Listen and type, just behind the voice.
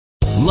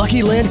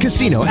Lucky Land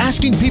Casino,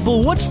 asking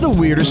people, what's the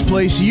weirdest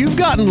place you've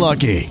gotten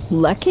lucky?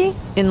 Lucky?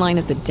 In line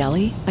at the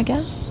deli, I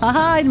guess?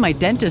 Aha, in my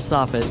dentist's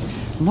office.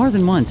 More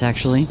than once,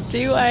 actually.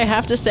 Do I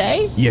have to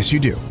say? Yes, you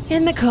do.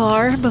 In the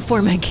car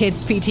before my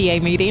kids'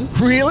 PTA meeting.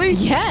 Really?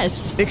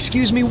 Yes.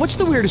 Excuse me, what's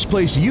the weirdest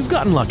place you've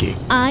gotten lucky?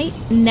 I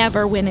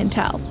never win and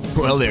tell.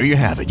 Well, there you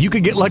have it. You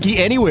can get lucky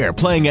anywhere,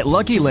 playing at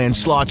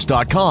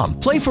LuckyLandSlots.com.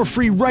 Play for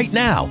free right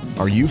now.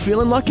 Are you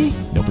feeling lucky?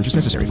 No purchase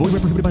necessary. Void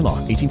where prohibited by law.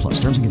 18+.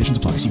 Terms and conditions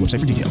apply. See website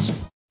for details.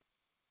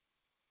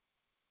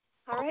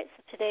 All right,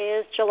 so today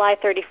is July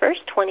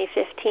 31st,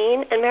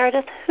 2015. And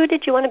Meredith, who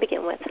did you want to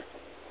begin with?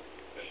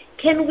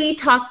 Can we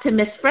talk to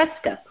Miss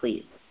Fresca,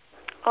 please?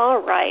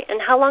 All right. And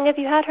how long have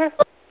you had her?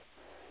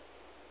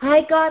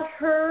 I got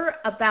her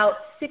about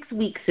 6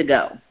 weeks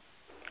ago.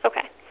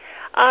 Okay.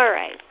 All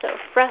right. So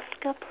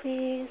Fresca,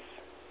 please.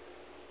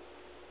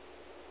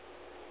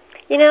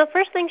 You know,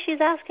 first thing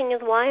she's asking is,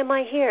 why am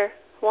I here?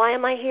 Why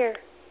am I here?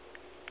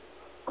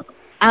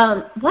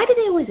 Why do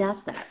they always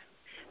ask that?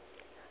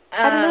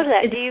 I don't know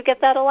that. Do you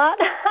get that a lot?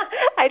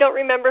 I don't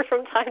remember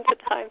from time to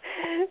time.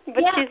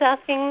 But yeah. She's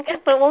asking,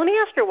 well, let me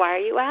ask her, why are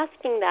you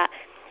asking that?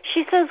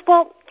 She says,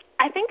 well,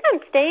 I think I'm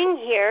staying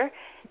here.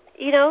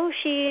 You know,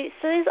 she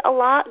says a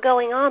lot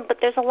going on, but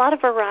there's a lot of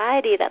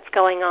variety that's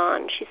going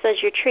on. She says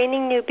you're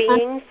training new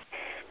beings,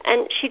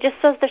 and she just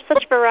says there's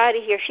such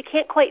variety here. She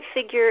can't quite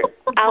figure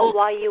out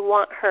why you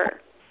want her.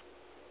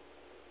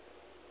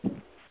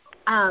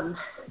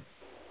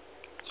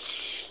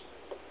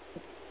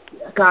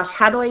 Gosh,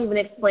 how do I even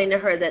explain to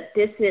her that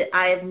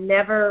I have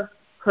never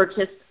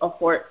purchased a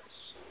horse.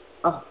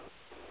 Oh,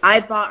 I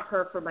bought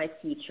her for my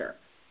future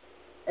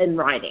in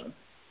riding.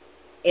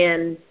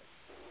 And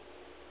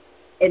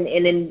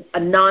in a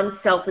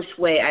non-selfish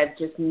way, I've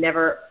just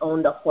never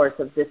owned a horse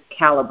of this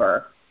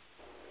caliber.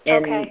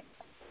 And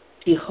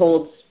she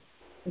holds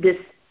this,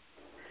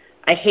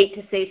 I hate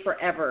to say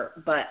forever,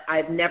 but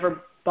I've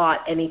never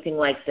bought anything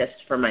like this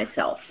for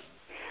myself.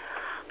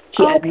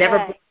 I've never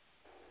brought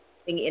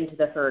anything into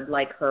the herd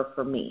like her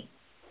for me.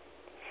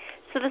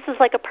 So this is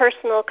like a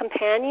personal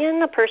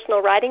companion, a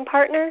personal riding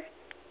partner?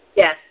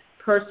 Yes,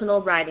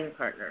 personal riding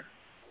partner.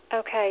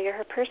 Okay, you're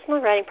her personal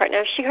riding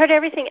partner. She heard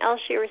everything else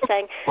you were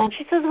saying.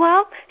 She says,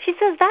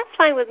 that's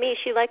fine with me.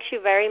 She likes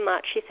you very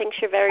much. She thinks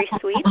you're very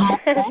sweet.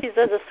 She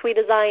says, as sweet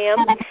as I am,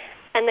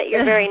 and that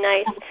you're very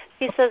nice.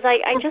 She says,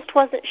 I just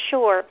wasn't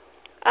sure.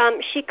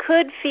 She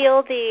could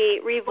feel the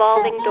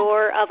revolving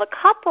door of a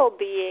couple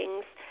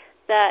beings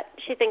that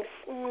she thinks,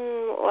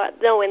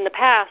 in the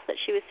past, that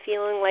she was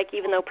feeling like,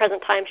 even though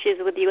present time she's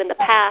with you in the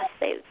past,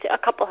 a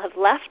couple have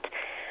left.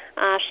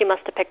 She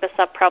must have picked this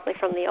up probably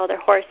from the other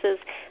horses.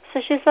 So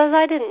she says,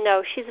 I didn't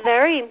know. She's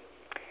very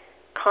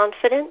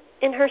confident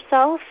in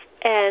herself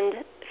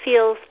and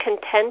feels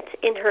content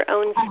in her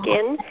own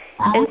skin.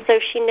 And so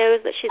she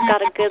knows that she's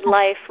got a good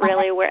life,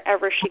 really,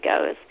 wherever she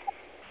goes.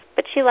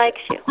 But she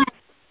likes you.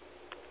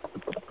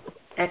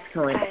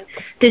 Excellent.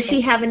 Does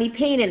she have any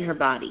pain in her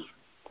body?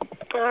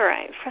 All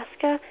right,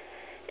 Fresca,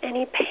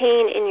 any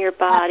pain in your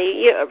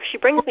body? She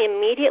brings me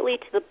immediately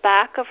to the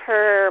back of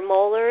her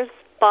molars,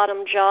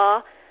 bottom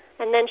jaw,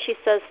 and then she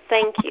says,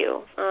 thank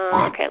you.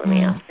 Okay, let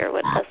me ask her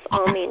what this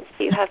all means.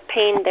 Do you have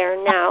pain there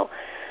now?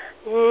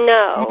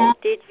 No.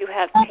 Did you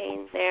have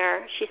pain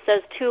there? She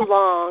says, too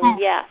long.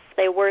 Yes,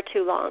 they were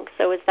too long.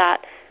 So is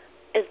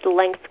the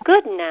length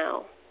good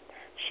now?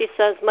 She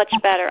says, much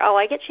better. Oh,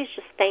 I get she's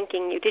just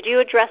thanking you. Did you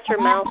address her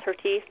mouth, her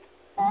teeth?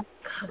 God,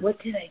 what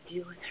did I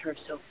do with her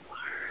so far?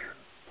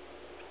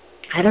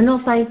 I don't know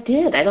if I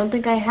did. I don't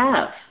think I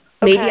have.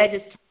 Okay. Maybe I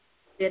just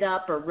did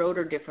up or wrote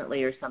her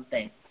differently or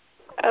something.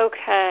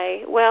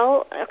 Okay.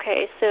 Well,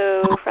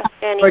 so Fresca,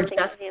 any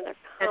other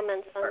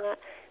comments on that?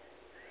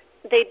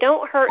 They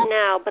don't hurt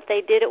now, but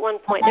they did at one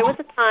point. There was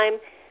a time,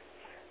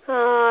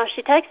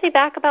 she texted me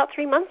back about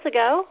 3 months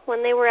ago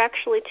when they were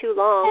actually too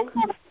long.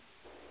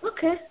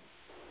 Okay.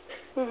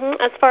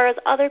 As far as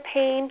other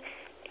pain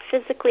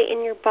physically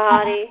in your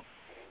body,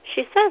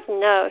 she says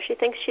no. She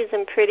thinks she's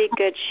in pretty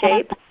good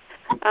shape.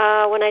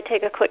 When I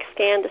take a quick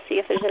scan to see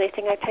if there's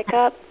anything I pick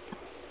up,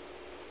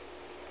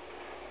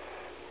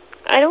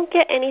 I don't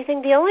get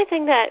anything. The only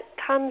thing that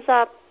comes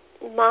up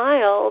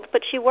mild,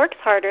 but she works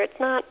harder. It's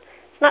not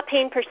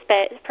pain per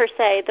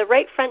se. The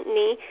right front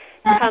knee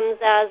comes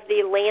as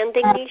the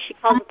landing knee. She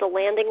calls it the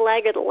landing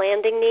leg or the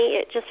landing knee.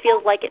 It just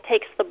feels like it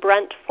takes the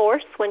brunt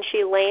force when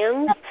she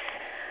lands.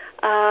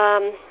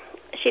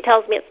 She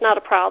tells me it's not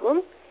a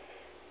problem.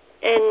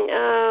 And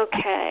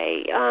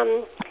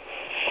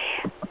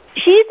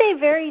she's a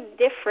very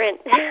different,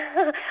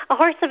 a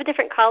horse of a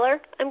different color,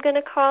 I'm going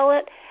to call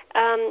it.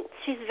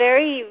 She's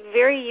very,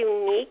 very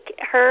unique.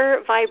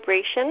 Her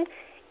vibration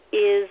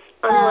is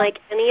unlike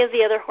any of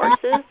the other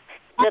horses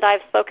that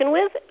I've spoken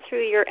with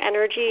through your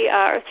energy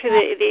or through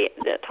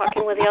the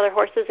talking with the other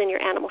horses in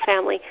your animal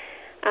family.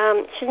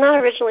 She's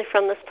not originally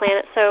from this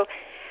planet, so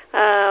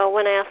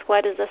when I ask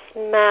why does this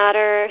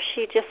matter,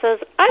 she just says,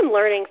 I'm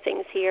learning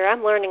things here.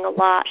 I'm learning a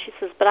lot. She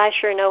says, but I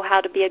sure know how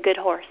to be a good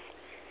horse.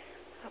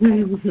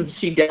 Okay.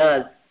 She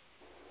does.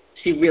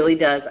 She really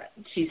does.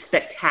 She's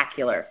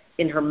spectacular.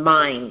 In her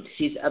mind,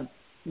 she's a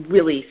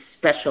really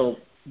special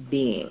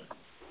being.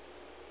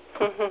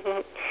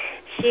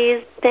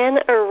 She's been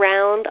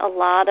around a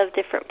lot of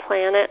different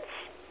planets,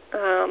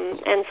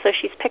 and so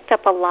she's picked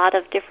up a lot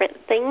of different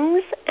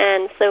things,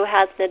 and so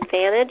has an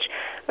advantage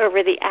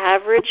over the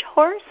average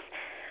horse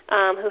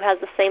who has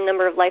the same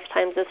number of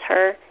lifetimes as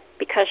her,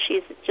 because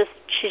she's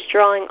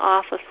drawing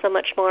off of so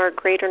much more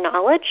greater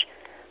knowledge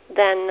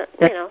than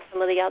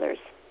some of the others.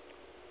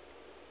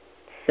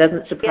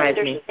 Doesn't surprise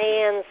me. She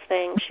understands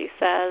things, she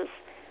says,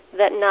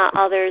 that not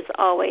others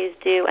always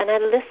do. And I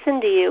listen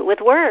to you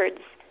with words.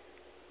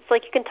 It's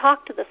like you can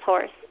talk to this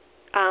horse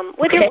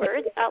with your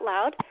words out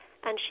loud,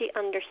 and she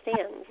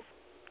understands.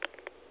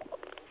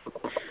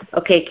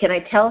 Okay, can I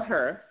tell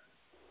her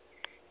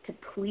to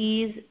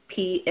please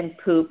pee and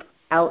poop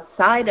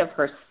outside of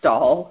her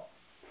stall,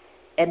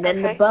 and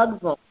then the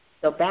bugs won't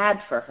be so bad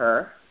for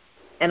her,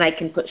 and I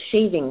can put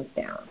shavings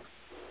down?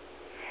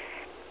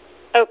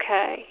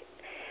 Okay.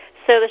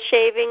 So the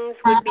shavings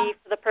would be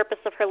for the purpose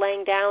of her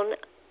laying down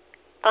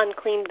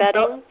unclean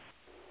bedding?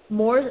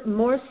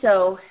 More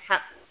so,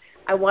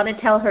 I want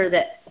to tell her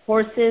that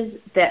horses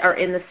that are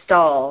in the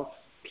stalls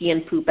pee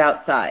and poop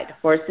outside.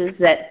 Horses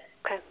that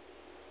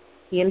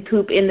pee and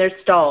poop in their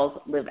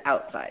stalls live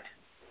outside.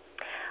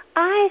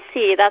 I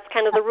see. That's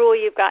kind of the rule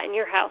you've got in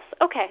your house.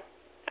 Okay.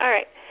 All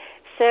right.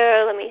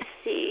 So let me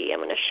see. I'm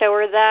going to show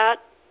her that.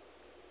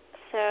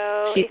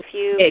 So if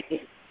you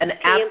pee and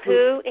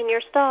poo in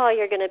your stall,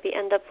 you're going to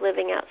end up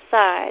living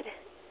outside.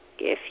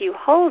 If you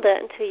hold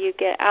it until you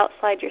get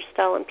outside your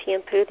stall and pee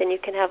and poo, then you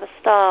can have a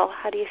stall.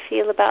 How do you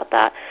feel about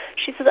that?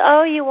 She says,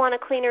 oh, you want a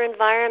cleaner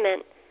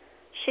environment.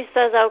 She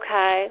says,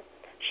 okay.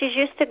 She's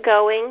used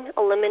to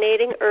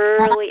eliminating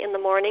early in the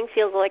morning,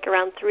 feels like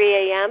around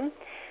 3 a.m.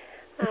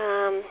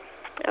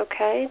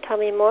 Okay, tell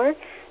me more.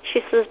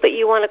 She says, but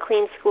you want a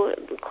clean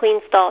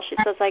stall. She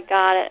says, I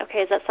got it. Okay,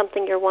 is that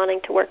something you're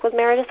wanting to work with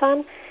Meredith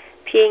on?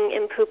 Peeing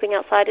and pooping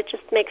outside, it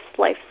just makes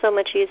life so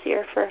much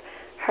easier for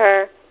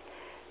her.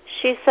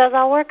 She says,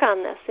 I'll work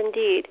on this,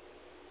 indeed.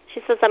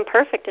 She says, I'm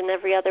perfect in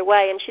every other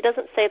way. And she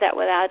doesn't say that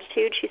with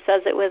attitude. She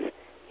says it with,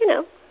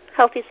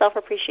 healthy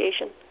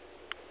self-appreciation.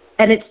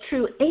 And it's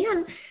true.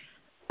 And,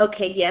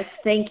 okay, yes,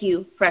 thank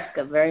you,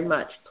 Fresca, very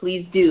much.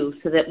 Please do,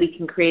 so that we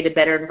can create a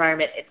better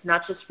environment. It's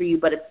not just for you,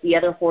 but it's the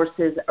other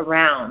horses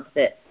around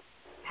that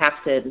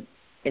have to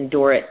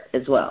endure it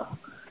as well.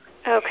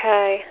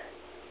 Okay.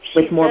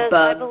 She says,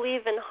 I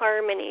believe in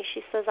harmony.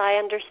 She says, I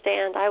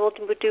understand. I will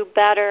do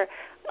better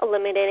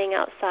eliminating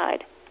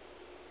outside.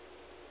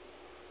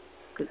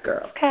 Good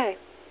girl. Okay.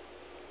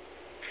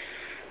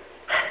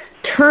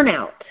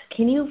 Turnout.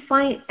 Can you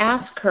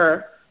ask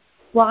her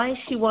why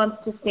she wants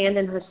to stand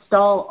in her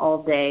stall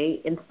all day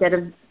instead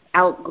of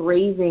out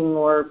grazing,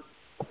 or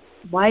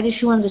why does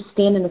she want to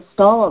stand in a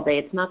stall all day?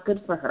 It's not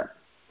good for her.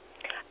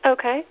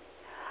 Okay.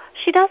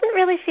 She doesn't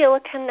really feel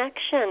a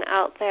connection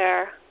out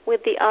there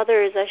with the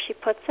others, as she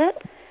puts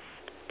it.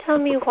 Tell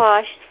me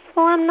why. She says,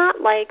 well, I'm not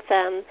like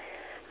them.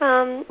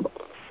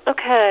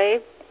 Okay,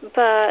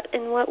 but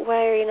in what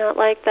way are you not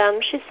like them?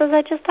 She says,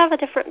 I just have a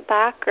different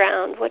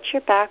background. What's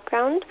your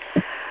background?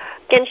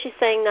 Again, she's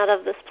saying not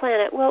of this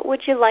planet. Well,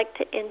 would you like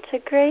to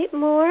integrate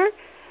more?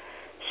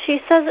 She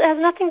says it has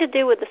nothing to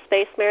do with the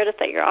space, Meredith,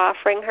 that you're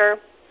offering her.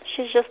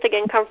 She's just,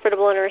 again,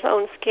 comfortable in her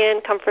own skin,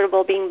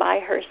 comfortable being by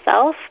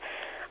herself.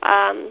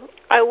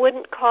 I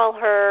wouldn't call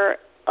her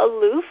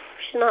aloof.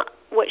 She's not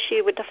what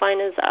she would define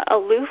as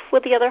aloof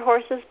with the other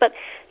horses, but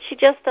she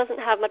just doesn't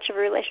have much of a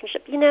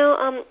relationship.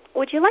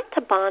 Would you like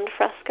to bond,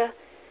 Fresca,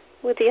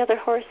 with the other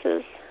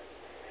horses?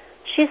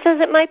 She says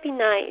it might be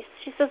nice.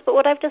 She says, but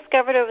what I've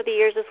discovered over the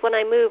years is when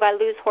I move, I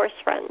lose horse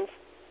friends.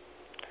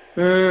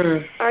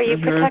 Are you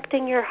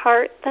protecting your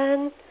heart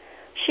then?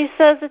 She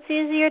says it's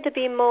easier to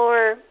be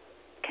more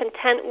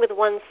content with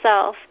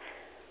oneself,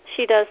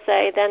 she does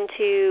say, than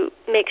to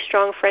make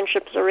strong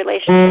friendships or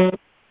relationships.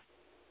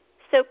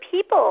 So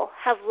people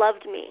have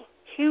loved me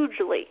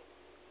hugely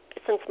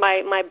since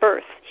my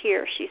birth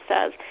here, she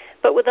says.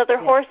 But with other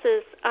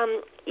horses,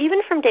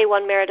 even from day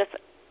one, Meredith,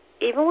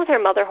 even with her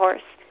mother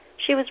horse,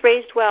 she was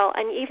raised well.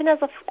 And even as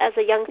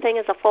a young thing,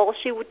 as a foal,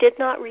 she did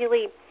not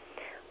really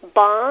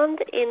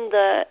bond in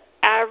the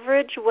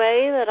average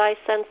way that I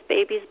sense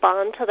babies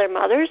bond to their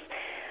mothers.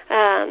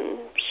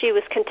 She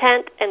was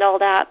content and all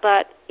that,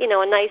 but,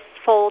 a nice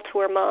foal to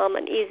her mom,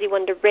 an easy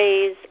one to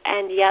raise,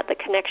 and yet the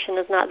connection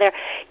is not there.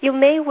 You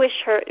may wish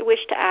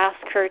to ask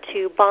her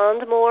to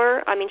bond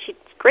more. I mean, she's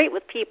great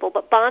with people,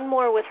 but bond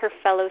more with her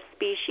fellow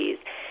species,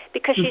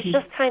 because she's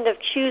just kind of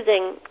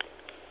choosing,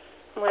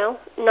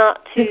 not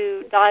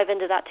to dive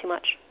into that too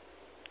much.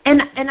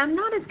 And I'm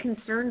not as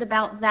concerned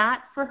about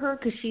that for her,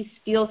 because she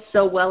feels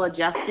so well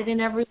adjusted in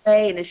every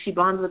way, and as she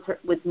bonds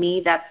with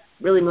me, that's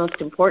really most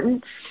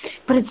important.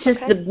 But it's just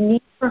the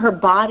need for her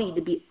body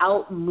to be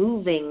out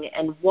moving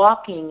and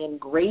walking and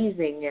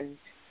grazing and,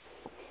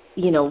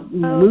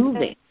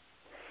 moving.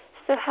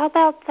 So how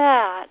about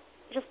that?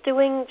 Just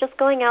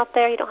going out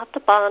there. You don't have to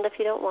bond if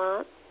you don't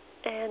want,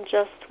 and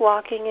just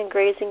walking and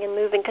grazing and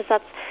moving,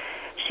 because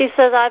She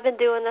says, I've been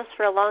doing this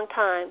for a long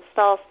time,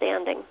 stall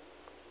standing.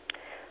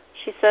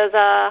 She says,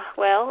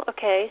 well,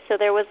 okay, so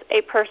there was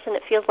a person,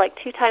 it feels like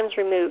 2 times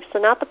removed. So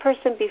not the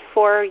person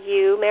before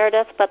you,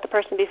 Meredith, but the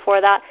person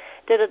before that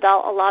did a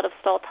lot of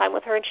stall time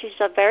with her, and she's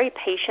a very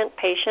patience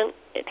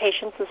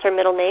is her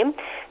middle name,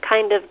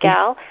 kind of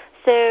gal.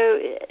 So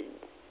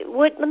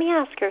let me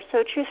ask her,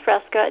 so Truth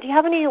Fresca, do you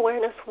have any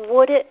awareness,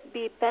 would it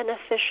be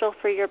beneficial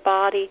for your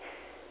body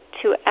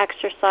to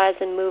exercise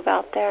and move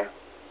out there?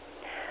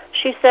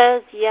 She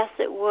says, yes,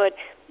 it would.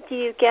 Do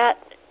you get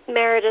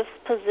Meredith's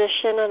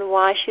position on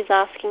why she's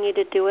asking you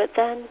to do it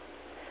then?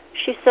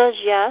 She says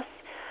yes.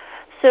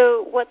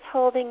 So what's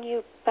holding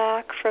you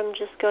back from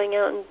just going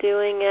out and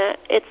doing it?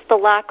 It's the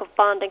lack of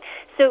bonding.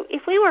 So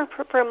if we were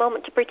for a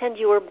moment to pretend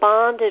you were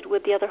bonded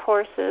with the other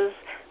horses,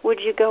 would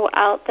you go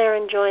out there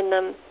and join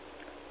them?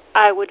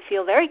 I would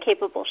feel very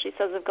capable, she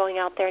says, of going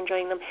out there and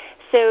joining them.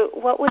 So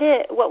what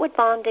would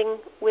bonding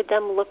with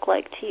them look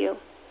like to you?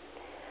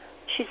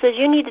 She says,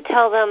 you need to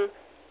tell them,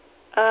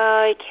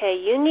 okay,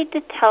 you need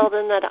to tell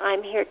them that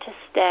I'm here to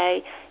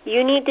stay.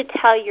 You need to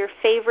tell your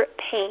favorite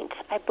paint.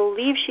 I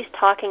believe she's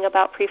talking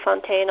about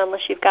Prefontaine,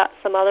 unless you've got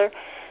some other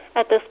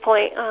at this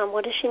point.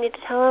 What does she need to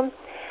tell him?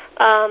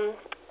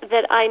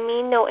 That I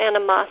mean no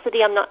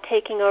animosity. I'm not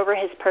taking over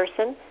his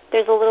person.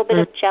 There's a little bit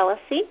of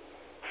jealousy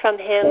from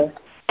him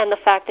and the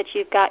fact that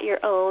you've got your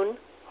own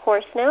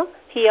horse now.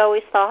 He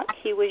always thought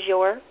he was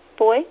your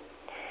boy.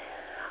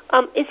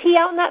 Is he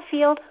out in that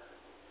field?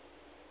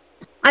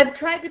 I've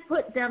tried to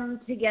put them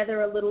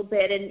together a little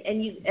bit,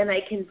 and I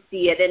can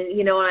see it.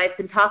 And, I've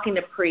been talking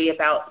to Pri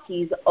about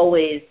he's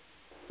always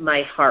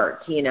my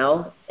heart,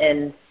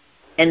 and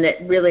that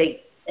really,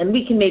 and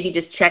we can maybe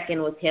just check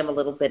in with him a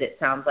little bit. It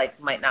sounds like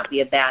might not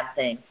be a bad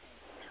thing.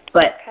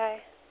 But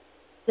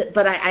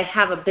I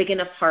have a big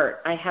enough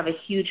heart. I have a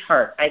huge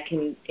heart. I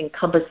can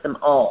encompass them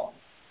all.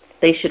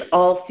 They should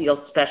all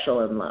feel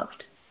special and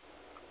loved.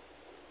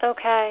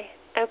 Okay.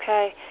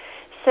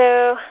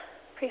 So,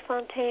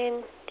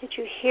 Prefontaine, did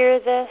you hear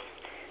this?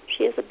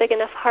 She has a big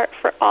enough heart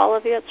for all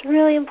of you. It's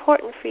really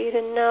important for you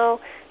to know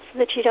so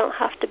that you don't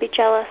have to be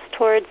jealous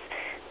towards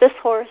this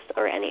horse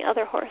or any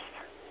other horse.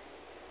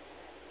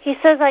 He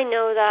says, I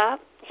know that.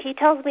 He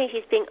tells me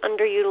he's being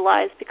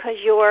underutilized because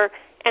your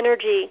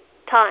energy,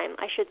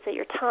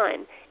 your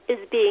time, is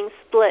being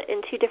split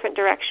in 2 different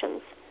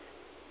directions.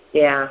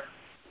 Yeah.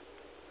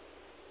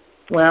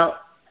 Well,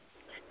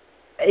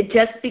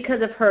 just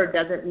because of her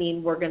doesn't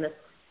mean we're going to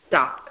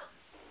stop.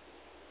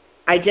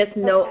 I just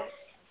know,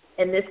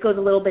 and this goes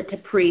a little bit to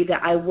Pri,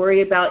 that I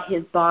worry about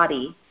his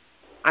body.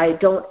 I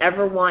don't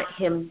ever want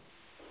him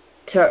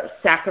to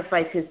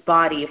sacrifice his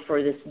body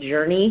for this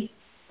journey,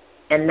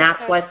 and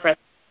that's why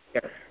Fresca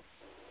is here.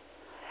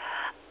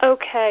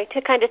 Okay,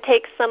 to kind of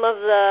take some of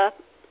the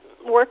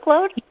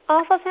workload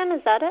off of him,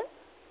 is that it?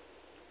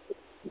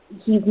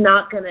 He's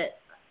not going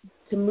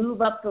to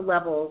move up the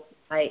levels.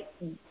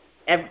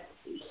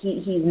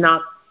 He's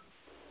not.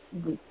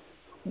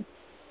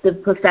 The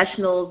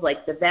professionals,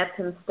 like the vets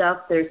and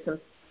stuff, there's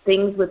some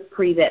things with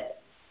Pri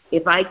that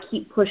if I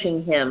keep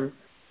pushing him,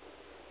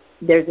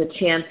 there's a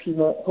chance he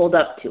won't hold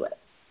up to it.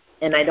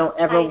 And I don't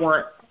ever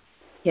want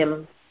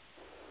him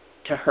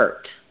to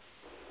hurt.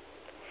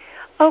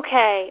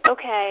 Okay.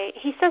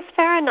 He says,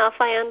 fair enough,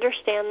 I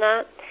understand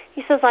that.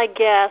 He says, I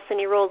guess, and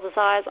he rolls his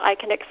eyes, I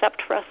can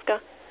accept Fresca.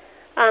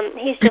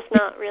 He's just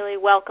not really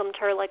welcomed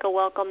her like a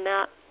welcome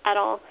mat at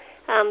all.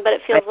 But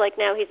it feels like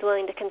now he's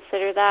willing to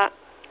consider that.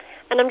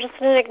 And I'm just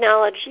going to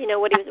acknowledge,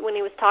 when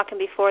he was talking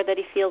before, that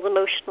he feels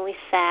emotionally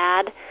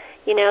sad,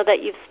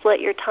 that you've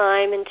split your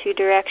time in 2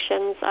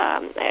 directions.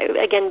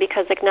 Again,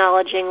 because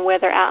acknowledging where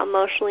they're at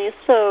emotionally is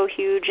so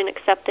huge, and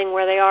accepting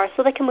where they are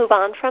so they can move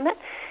on from it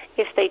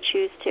if they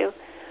choose to.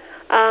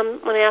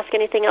 When I ask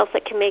anything else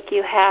that can make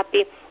you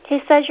happy, he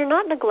says, you're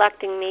not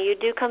neglecting me. You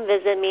do come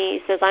visit me.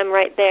 He says, I'm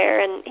right there.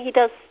 And he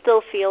does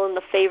still feel in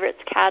the favorites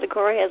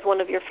category as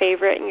one of your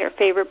favorite and your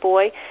favorite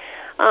boy.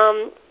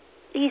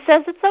 He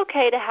says it's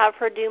okay to have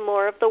her do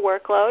more of the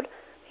workload.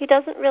 He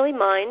doesn't really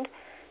mind.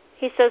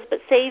 He says,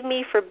 but save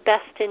me for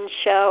best in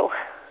show.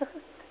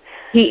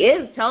 He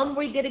is. Tell him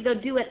we're going to go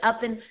do it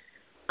up.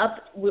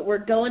 We're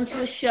going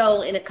to a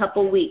show in a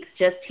couple weeks,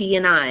 just he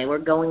and I. We're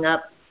going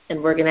up,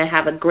 and we're going to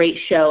have a great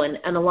show. And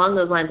along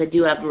those lines, I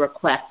do have a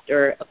request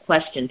or a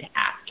question to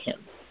ask him.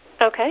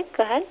 Okay,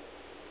 go ahead.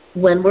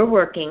 When we're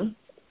working,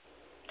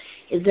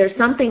 is there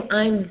something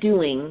I'm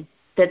doing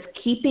that's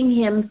keeping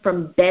him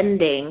from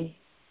bending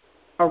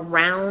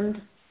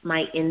around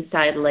my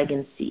inside leg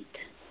and seat?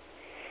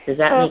 Does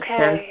that make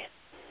sense?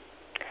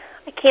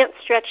 I can't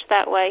stretch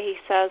that way, he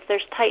says.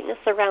 There's tightness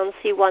around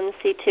C1,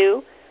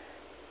 C2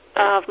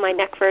 of my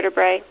neck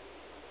vertebrae.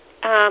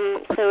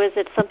 So is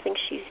it something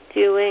she's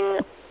doing?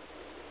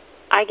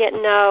 I get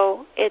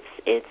no.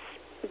 It's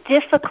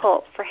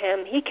difficult for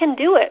him. He can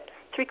do it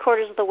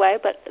 3/4 of the way,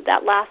 but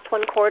that last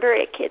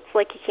 1/4, it's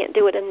like he can't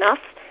do it enough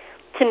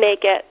to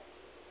make it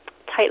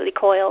tightly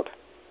coiled.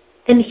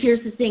 And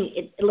here's the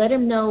thing. Let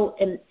him know,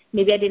 and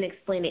maybe I didn't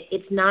explain it.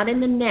 It's not in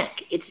the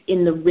neck. It's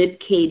in the rib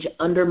cage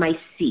under my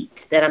seat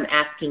that I'm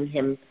asking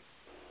him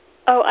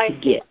to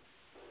get.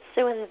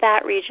 So in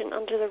that region,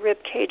 under the rib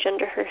cage,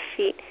 under her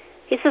feet.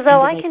 He says,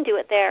 oh, I can do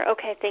it there.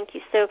 Okay, thank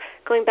you. So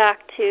going back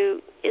to,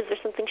 is there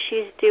something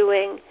she's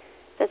doing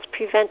that's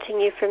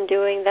preventing you from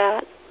doing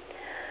that?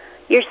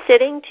 You're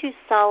sitting too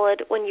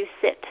solid when you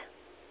sit.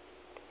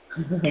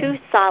 Too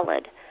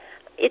solid.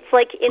 It's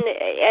like in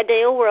an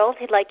ideal world,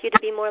 he'd like you to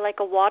be more like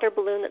a water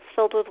balloon that's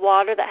filled with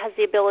water that has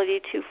the ability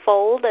to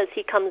fold as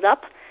he comes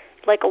up,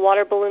 like a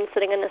water balloon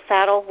sitting in a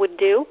saddle would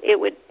do. It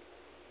would,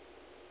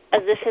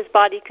 as if his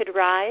body could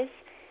rise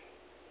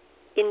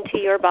into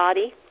your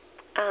body.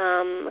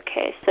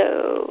 Okay,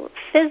 so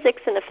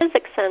physics, in a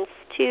physics sense,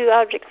 two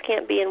objects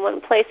can't be in one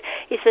place.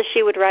 He says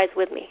she would rise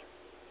with me.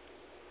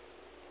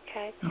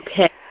 Okay.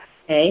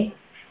 Okay.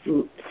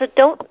 So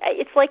don't,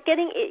 it's like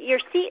getting, your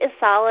seat is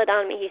solid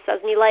on me, he says,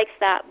 and he likes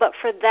that, but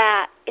for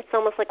that, it's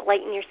almost like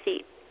lighten your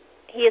seat.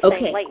 He is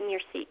saying lighten your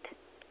seat.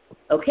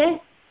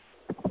 Okay.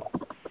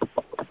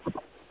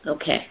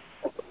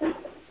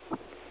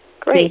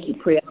 Great. Thank you,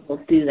 Priya.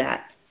 We'll do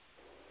that.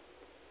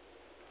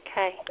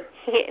 Okay.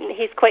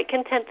 He's quite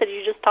content that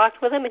you just talked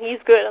with him, and he's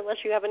good unless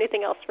you have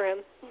anything else for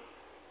him.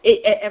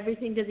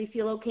 Everything, does he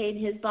feel okay in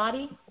his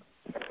body?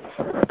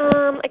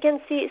 Again,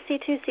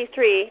 C2,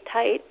 C3,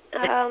 tight.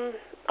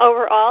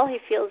 Overall, he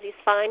feels he's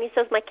fine. He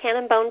says, my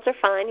cannon bones are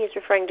fine. He's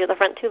referring to the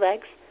front two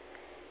legs.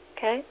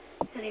 Okay.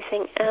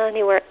 Anything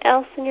anywhere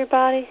else in your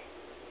body?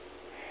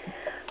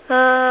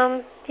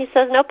 He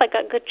says, nope, I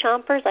got good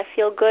chompers. I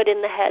feel good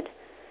in the head.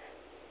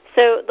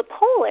 So the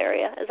pole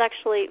area is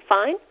actually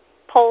fine.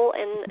 Pole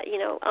and,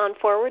 on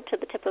forward to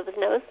the tip of his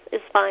nose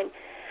is fine.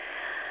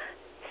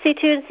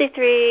 C2 and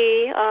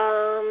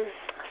C3,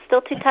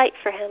 still too tight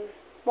for him.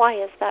 Why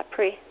is that,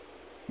 Pri?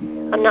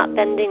 I'm not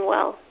bending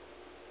well.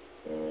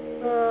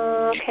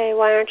 Okay,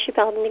 why aren't you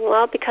bending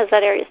well? Because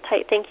that area is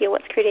tight. Thank you.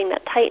 What's creating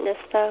that tightness,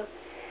 though?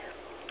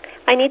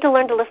 I need to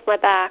learn to lift my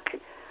back.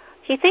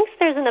 He thinks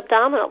there's an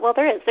abdominal. Well,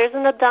 there is. There's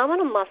an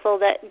abdominal muscle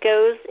that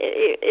goes,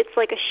 it's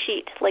like a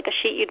sheet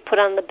you'd put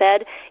on the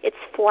bed. It's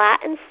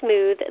flat and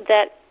smooth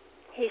that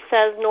he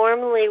says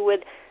normally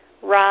would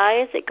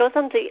rise. It goes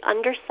on the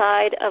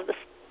underside of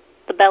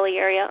the belly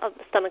area of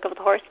the stomach of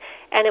the horse,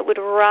 and it would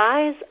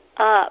rise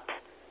up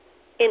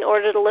in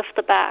order to lift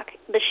the back.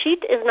 The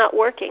sheet is not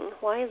working.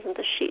 Why isn't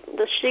the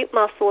sheet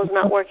muscle is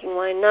not working?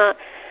 Why not?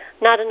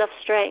 Not enough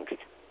strength.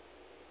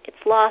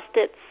 It's lost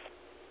its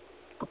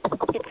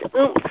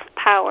oomph,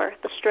 power,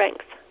 the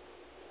strength.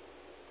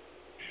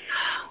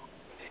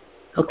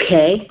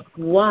 Okay.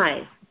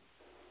 Why?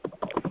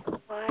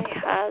 Why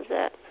has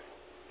it?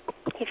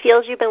 He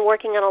feels you've been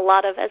working on a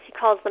lot of, as he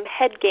calls them,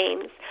 head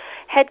games.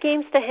 Head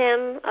games to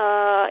him,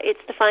 it's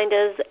defined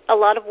as a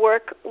lot of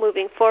work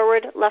moving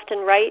forward, left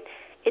and right.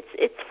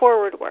 It's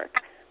forward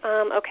work.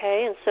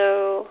 Okay, and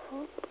so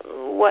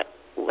what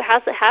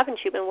haven't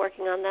you been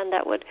working on then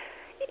that would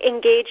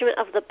engagement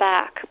of the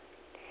back?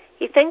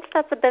 He thinks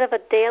that's a bit of a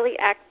daily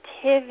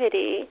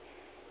activity.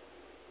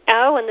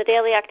 Oh, and the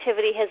daily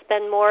activity has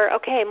been more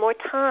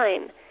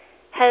time.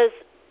 I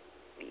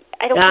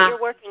don't think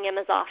you're working him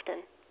as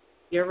often.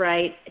 You're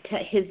right.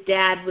 His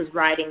dad was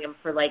riding him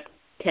for like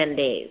 10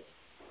 days.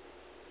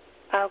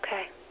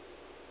 Okay.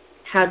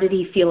 How does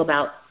he feel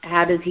about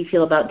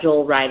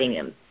Joel riding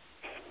him?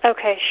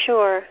 Okay,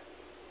 sure.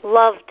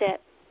 Loved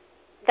it.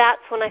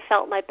 That's when I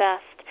felt my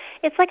best.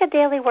 It's like a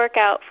daily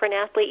workout for an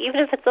athlete, even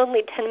if it's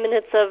only 10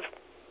 minutes of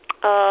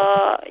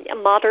a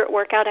moderate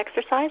workout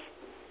exercise.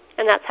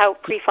 And that's how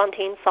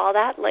Prefontaine saw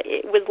that.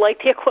 It was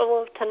like the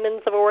equivalent of 10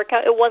 minutes of a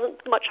workout. It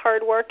wasn't much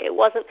hard work. It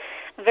wasn't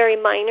very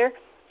minor.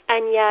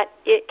 And yet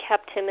it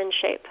kept him in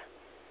shape.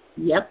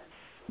 Yep.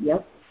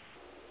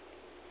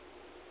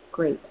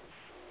 Great.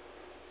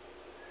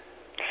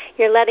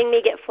 You're letting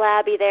me get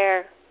flabby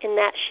there in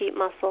that sheet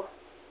muscle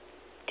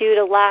due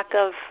to lack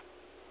of,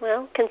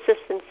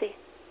 consistency,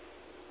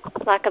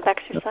 lack of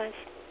exercise.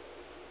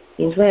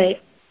 He's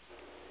right.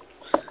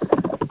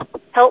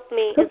 Help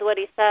me is what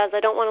he says. I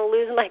don't want to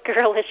lose my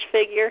girlish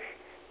figure.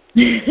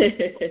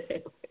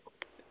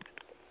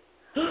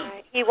 All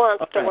right. He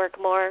wants to work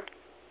more.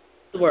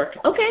 Work.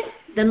 Okay.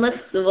 Then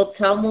we'll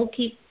tell him we'll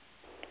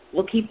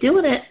keep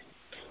doing it.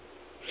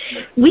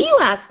 Will you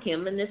ask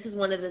him, and this is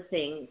one of the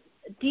things,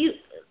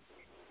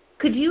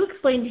 could you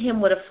explain to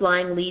him what a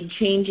flying lead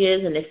change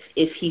is and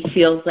if he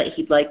feels that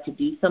he'd like to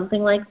do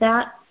something like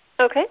that?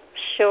 Okay,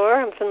 sure.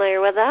 I'm familiar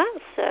with that.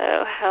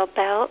 So how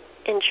about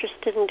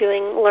interested in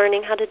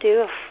learning how to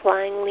do a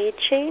flying lead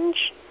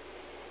change?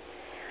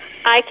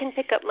 I can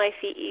pick up my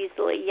feet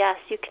easily. Yes,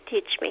 you can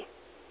teach me.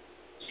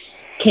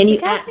 He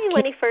tells me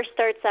when he first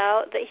starts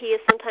out that he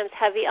is sometimes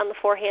heavy on the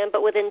forehand,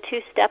 but within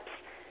 2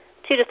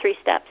 to 3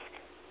 steps,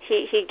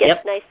 he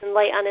gets nice and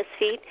light on his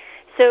feet.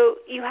 So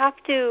you have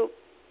to,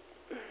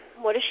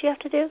 what does she have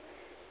to do?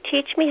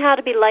 Teach me how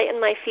to be light on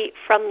my feet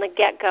from the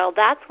get-go.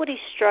 That's what he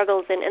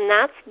struggles in, and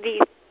that's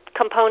the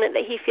component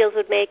that he feels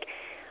would make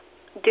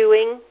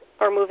doing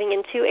or moving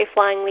into a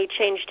flying lead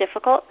change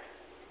difficult.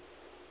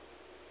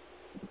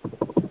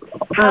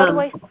 How do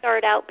I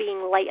start out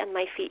being light on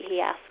my feet,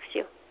 he asks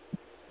you.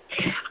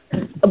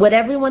 What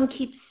everyone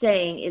keeps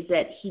saying is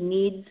that he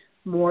needs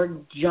more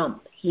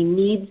jump. He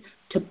needs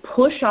to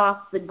push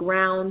off the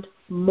ground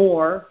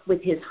more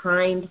with his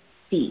hind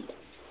feet.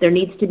 There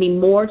needs to be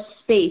more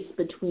space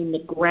between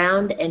the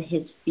ground and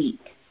his feet.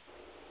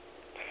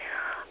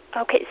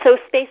 Okay, so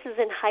space is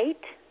in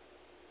height?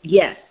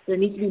 Yes, there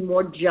needs to be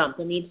more jump.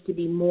 There needs to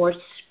be more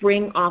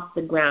spring off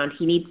the ground.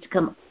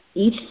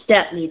 Each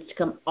step needs to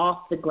come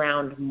off the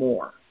ground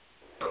more.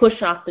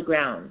 Push off the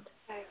ground,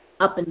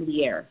 up into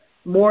the air.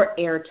 More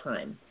air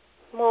time.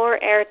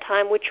 More air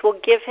time, which will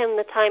give him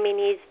the time he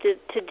needs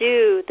to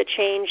do the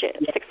change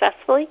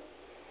successfully?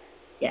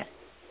 Yes.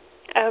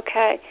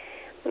 Okay.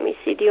 Let me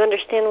see. Do you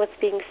understand what's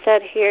being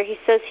said here? He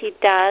says he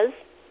does.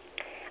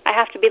 I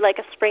have to be like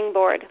a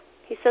springboard.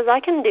 He says, I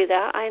can do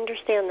that. I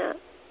understand that.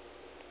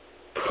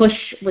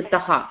 Push with the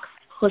hawks.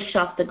 Push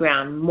off the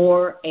ground.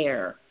 More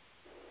air.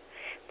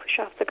 Push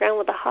off the ground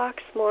with the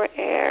hawks. More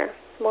air.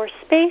 More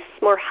space.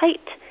 More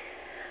height.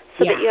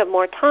 So that you have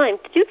more time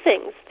to do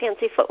things,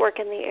 fancy footwork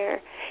in the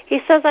air. He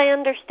says, I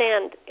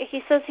understand.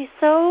 He says he's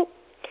so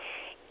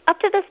up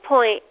to this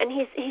point, and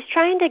he's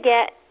trying to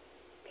get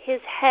his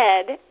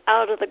head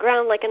out of the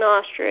ground like an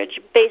ostrich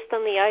based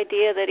on the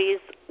idea that he's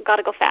got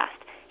to go fast.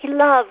 He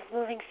loves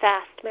moving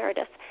fast,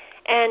 Meredith.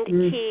 And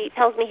he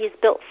tells me he's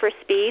built for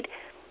speed.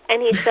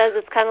 And he says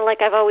it's kind of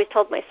like I've always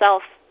told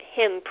myself,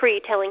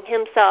 telling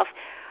himself,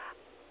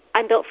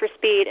 I'm built for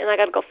speed and I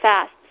got to go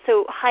fast.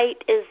 So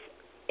height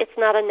it's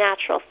not a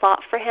natural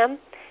thought for him.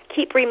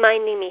 Keep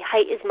reminding me,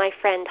 height is my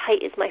friend,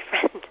 height is my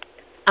friend.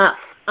 Up,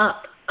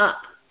 up,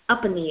 up,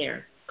 up in the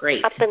air.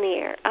 Great. Up in the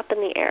air, up in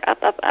the air,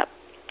 up, up, up.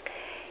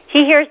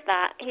 He hears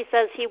that. He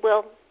says he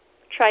will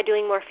try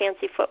doing more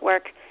fancy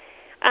footwork.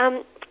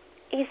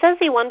 He says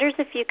he wonders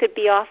if you could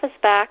be off his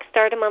back,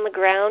 start him on the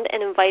ground,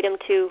 and invite him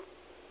to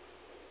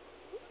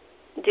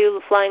do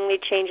the flying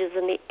lead changes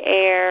in the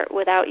air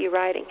without you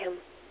riding him.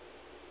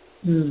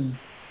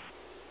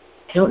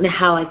 I don't know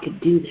how I could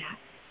do that.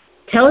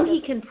 Tell him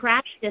he can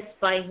practice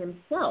by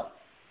himself.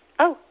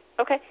 Oh,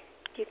 okay.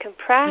 You can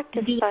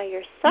practice by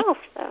yourself,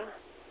 though.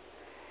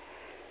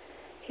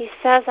 He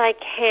says I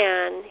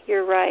can.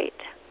 You're right.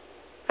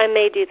 I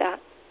may do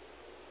that.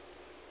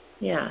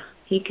 Yeah,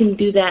 he can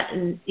do that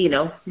and,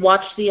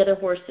 watch the other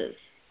horses.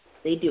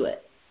 They do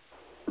it.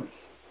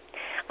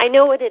 I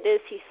know what it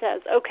is, he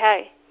says.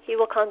 Okay. He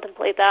will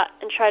contemplate that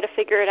and try to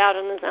figure it out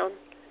on his own.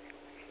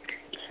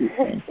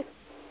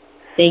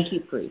 Thank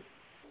you, Priest.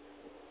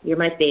 You're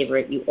my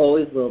favorite. You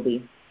always will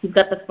be. He's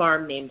got the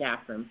farm named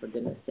after him, for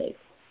goodness sake.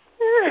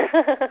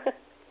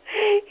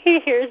 He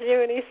hears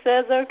you and he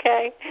says,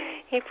 okay.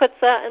 He puts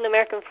an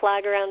American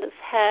flag around his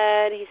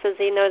head. He says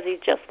he knows he's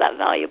just that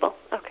valuable.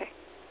 Okay.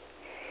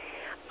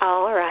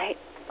 All right.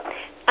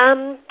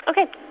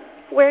 Okay.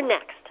 Where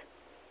next?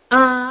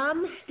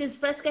 Does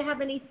Fresca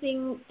have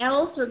anything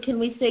else, or can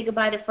we say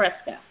goodbye to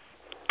Fresca?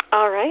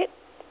 All right.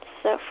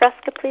 So,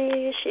 Fresca,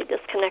 please. She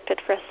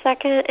disconnected for a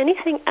second.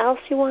 Anything else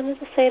you wanted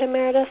to say to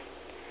Meredith?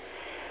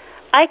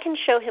 I can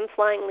show him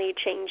flying lead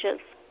changes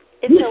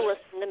if he'll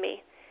listen to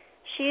me.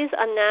 She's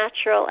a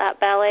natural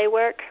at ballet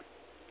work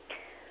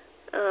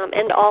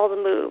and all the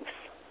moves.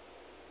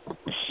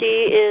 She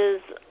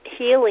is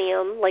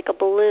helium, like a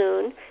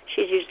balloon.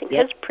 She's using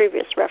his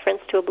previous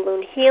reference to a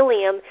balloon,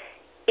 helium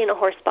in a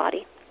horse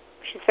body.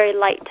 She's very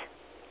light.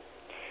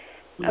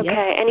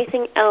 Okay,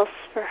 anything else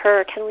for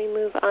her? Can we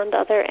move on to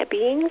other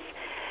beings?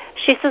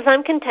 She says,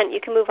 I'm content. You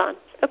can move on.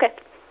 Okay.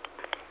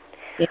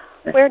 Yeah.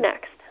 Where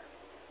next?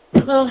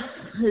 Oh,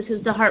 this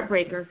is the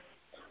heartbreaker.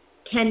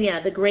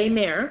 Kenya, the gray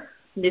mare.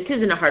 This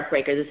isn't a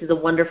heartbreaker. This is a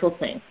wonderful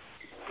thing.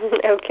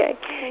 Okay.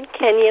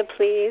 Kenya,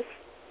 please.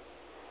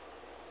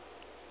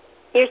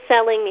 You're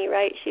selling me,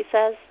 right, she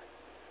says?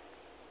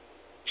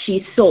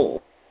 She's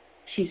sold.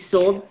 She's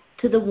sold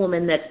to the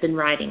woman that's been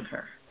riding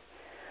her.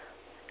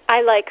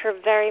 I like her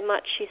very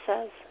much, she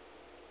says.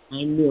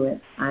 I knew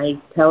it.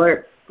 I tell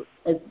her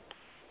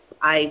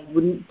I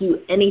wouldn't do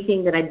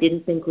anything that I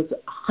didn't think was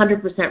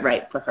 100%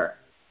 right for her.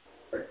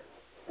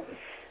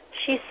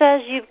 She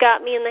says, you've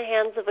got me in the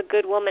hands of a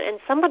good woman and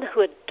someone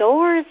who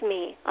adores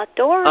me.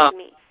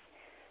 Me.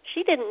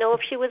 She didn't know if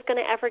she was going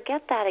to ever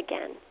get that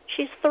again.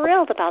 She's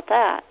thrilled about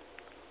that.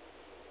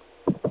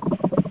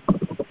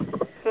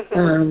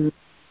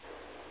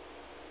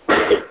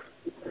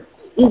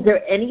 Is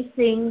there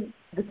anything,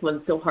 this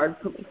one's so hard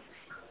for me,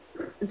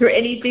 is there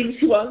anything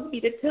she wants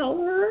me to tell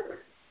her?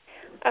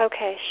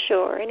 Okay,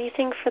 sure.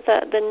 Anything for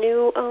the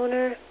new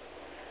owner?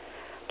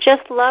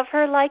 Just love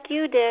her like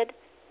you did,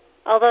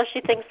 although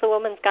she thinks the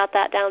woman's got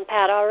that down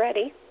pat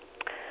already.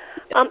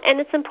 And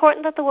it's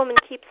important that the woman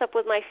keeps up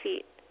with my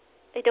feet.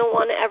 They don't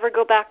want to ever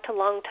go back to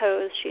long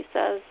toes, she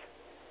says.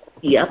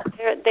 Yep.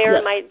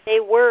 They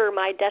were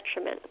my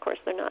detriment. Of course,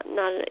 they're not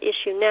an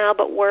issue now,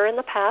 but were in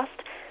the past.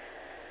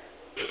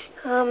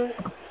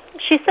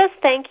 She says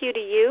thank you to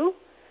you.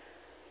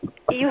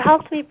 You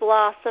helped me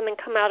blossom and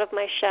come out of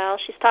my shell.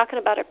 She's talking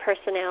about her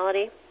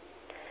personality.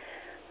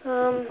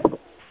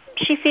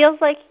 She feels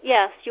like,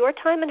 yes, your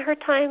time and her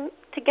time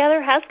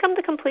together has come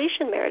to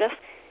completion, Meredith.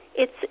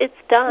 It's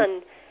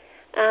done.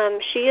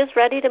 She is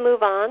ready to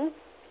move on,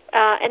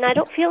 and I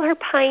don't feel her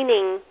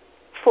pining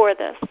for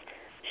this.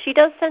 She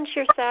does sense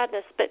your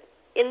sadness, but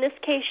in this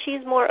case,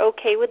 she's more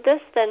okay with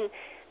this than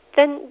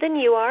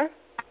you are.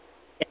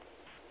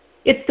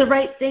 It's the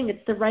right thing.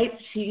 It's the right.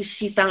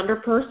 She found her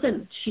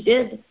person. She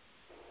did.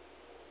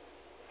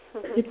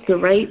 It's the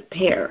right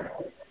pair.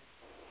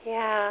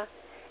 Yeah.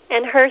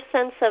 And her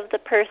sense of the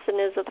person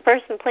is that the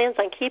person plans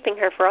on keeping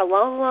her for a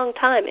long, long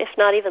time, if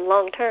not even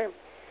long term.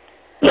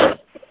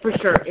 For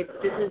sure. This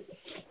is,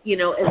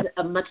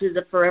 as much as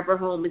a forever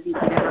home as you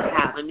could ever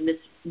have. I mean,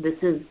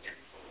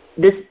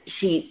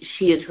 she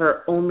is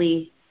her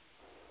only.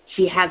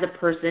 She has a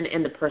person,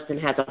 and the person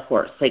has a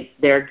horse.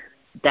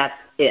 That's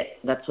it.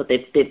 That's what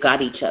they've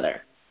got each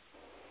other.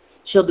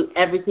 She'll do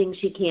everything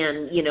she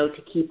can,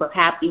 to keep her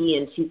happy,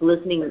 and she's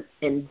listening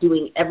and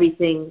doing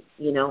everything,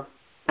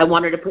 I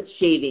want her to put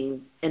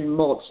shavings and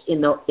mulch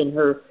in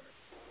her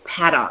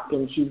paddock,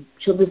 and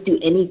she'll just do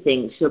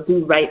anything. She'll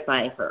do right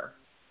by her.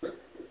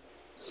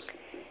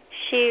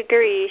 She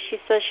agrees. She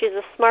says she's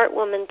a smart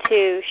woman,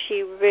 too.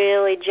 She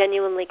really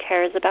genuinely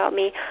cares about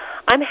me.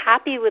 I'm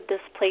happy with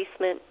this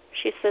placement.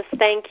 She says,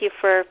 thank you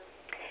for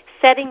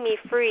setting me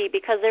free,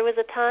 because there was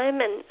a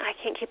time, and I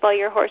can't keep all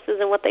your horses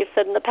and what they've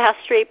said in the past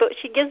straight, but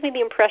she gives me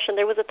the impression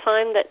there was a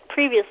time that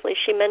previously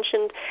she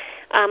mentioned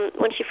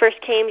when she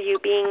first came to you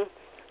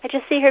I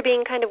just see her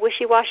being kind of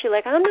wishy-washy,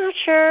 like, I'm not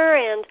sure,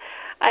 and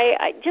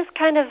I just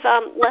kind of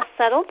less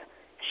settled.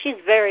 She's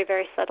very,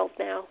 very settled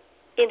now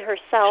in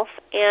herself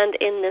and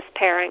in this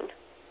pairing.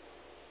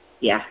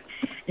 Yeah,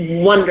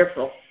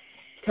 wonderful.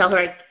 Tell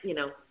her,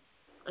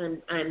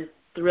 I'm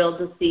thrilled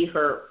to see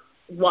her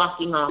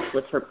walking off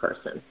with her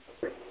person.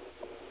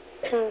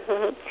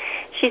 Mm-hmm.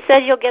 She said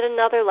you'll get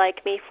another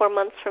like me 4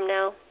 months from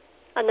now,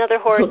 another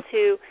horse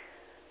who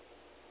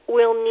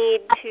will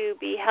need to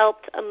be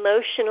helped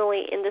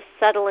emotionally into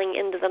settling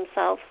into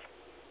themselves.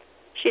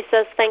 She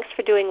says, thanks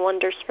for doing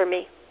wonders for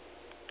me.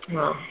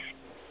 Wow.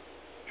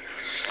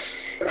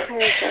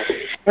 Very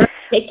good.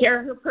 Take care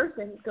of her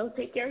person. Go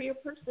take care of your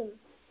person.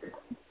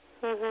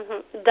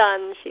 Mm-hmm.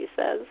 Done, she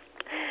says.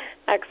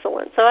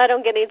 Excellent. So I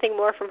don't get anything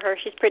more from her.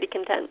 She's pretty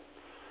content.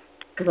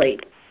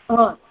 Great.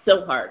 Oh,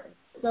 so hard.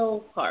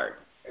 So hard.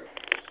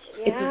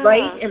 Yeah. It's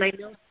right, and I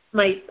know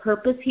my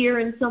purpose here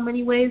in so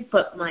many ways,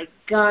 but my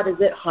God, is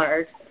it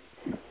hard.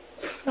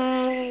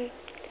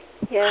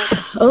 Yeah.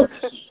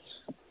 Okay.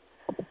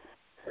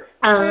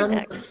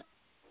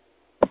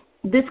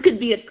 This could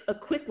be a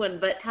quick one,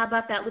 but how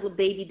about that little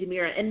baby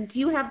Demira? And do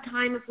you have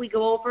time if we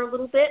go over a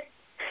little bit?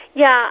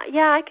 Yeah,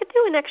 I could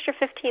do an extra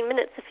 15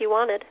 minutes if you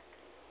wanted.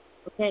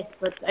 Okay,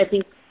 I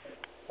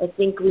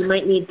think we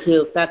might need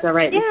to, if that's all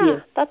right with you. Yeah,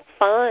 that's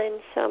fine.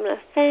 So I'm going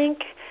to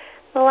thank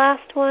the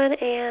last one,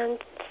 and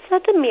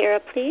Demira,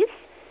 please.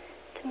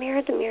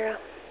 Demira.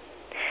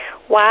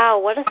 Wow,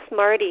 what a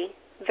smarty.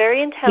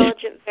 Very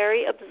intelligent,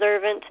 very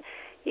observant.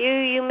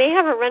 You may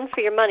have a run for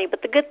your money,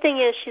 but the good thing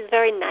is she's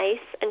very nice,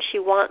 and she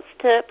wants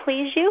to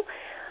please you,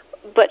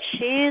 but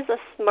she's a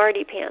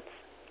smarty pants.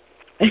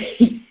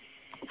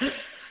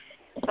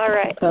 All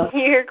right,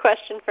 your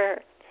question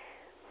for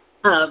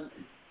her.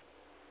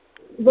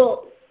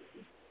 Well,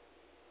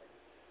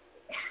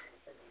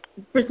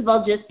 first of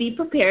all, just be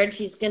prepared.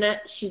 She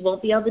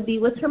won't be able to be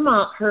with her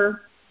mom,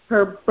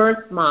 her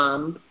birth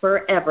mom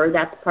forever.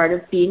 That's part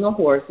of being a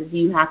horse, is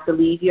you have to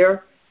leave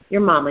your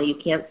mama. You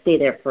can't stay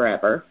there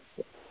forever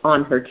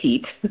on her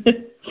teat.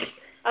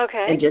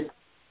 Okay. And just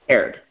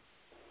prepared.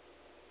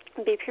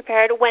 Be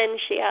prepared when,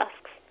 she asks?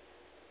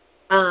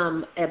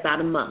 About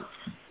a month.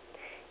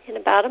 In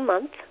about a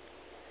month.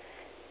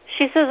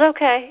 She says,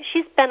 okay.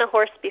 She's been a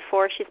horse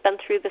before. She's been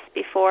through this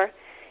before.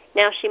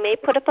 Now she may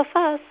put up a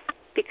fuss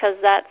because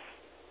that's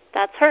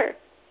her.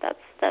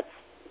 That's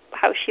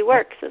how she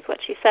works, is what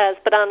she says.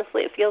 But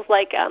honestly, it feels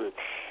like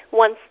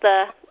once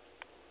the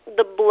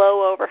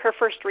blow over, her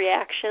first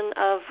reaction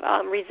of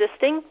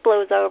resisting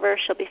blows over,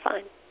 she'll be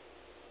fine.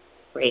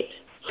 Great.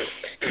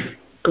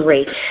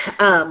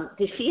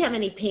 Does she have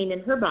any pain in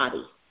her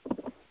body?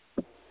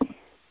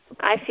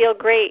 I feel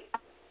great.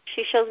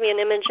 She shows me an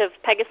image of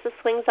Pegasus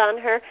wings on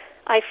her.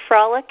 I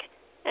frolic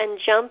and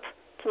jump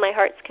to my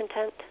heart's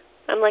content.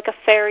 I'm like a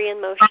fairy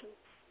in motion.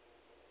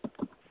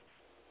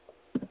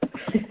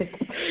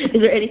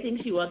 Is there anything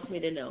she wants me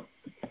to know?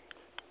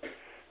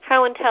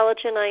 How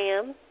intelligent I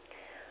am.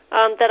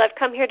 That I've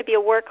come here to be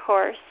a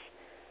workhorse.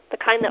 The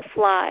kind that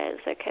flies.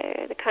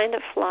 Okay, the kind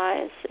that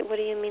flies. What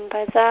do you mean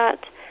by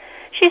that?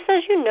 She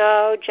says,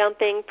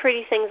 jumping,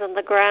 pretty things on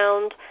the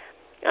ground.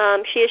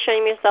 She is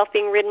showing me herself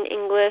being ridden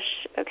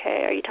English.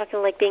 Okay, are you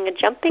talking like being a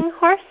jumping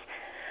horse?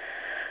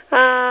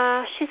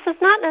 She says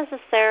not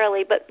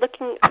necessarily, but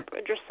looking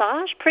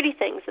dressage, pretty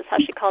things is how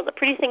she calls it.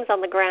 Pretty things on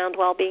the ground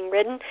while being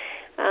ridden.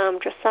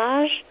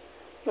 Dressage.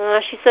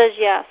 She says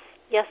yes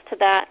to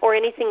that, or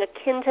anything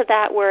akin to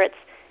that where it's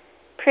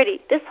pretty.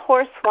 This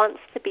horse wants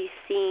to be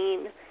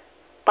seen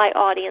by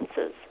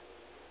audiences.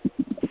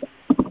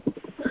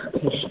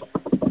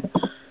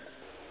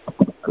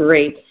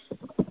 Great.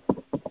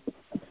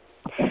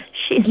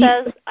 She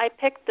says, I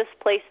picked this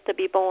place to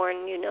be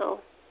born, you know.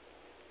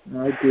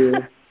 I do.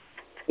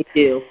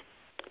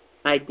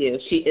 I do.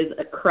 She is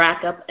a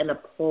crack up and a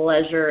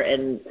pleasure,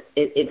 and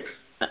it's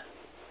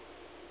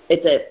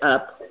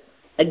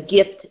a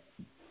gift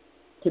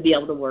to be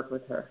able to work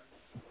with her.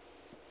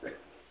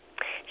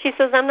 She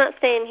says, I'm not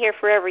staying here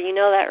forever. You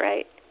know that,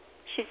 right?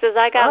 She says,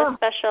 I got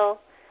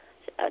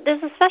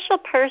there's a special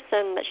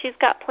person that she's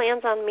got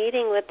plans on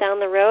meeting with down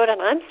the road,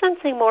 and I'm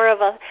sensing more of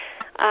a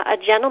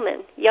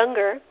gentleman,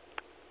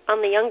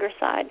 on the younger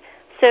side.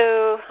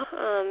 So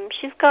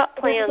she's got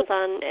plans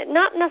on,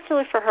 not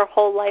necessarily for her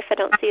whole life, I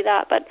don't see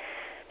that, but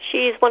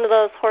she's one of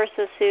those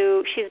horses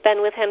who she's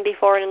been with him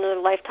before in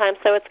another lifetime.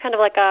 So it's kind of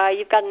like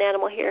you've got an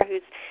animal here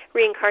who's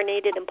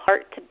reincarnated in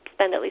part to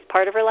spend at least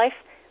part of her life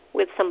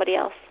with somebody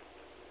else.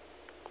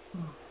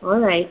 All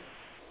right.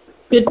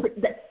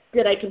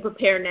 Good. I can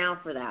prepare now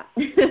for that.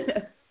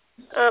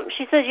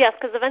 She says yes,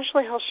 because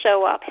eventually he'll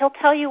show up. He'll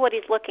tell you what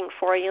he's looking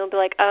for. You'll be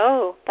like,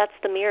 oh, that's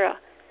Demira.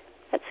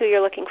 That's who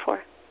you're looking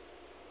for.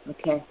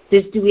 Okay.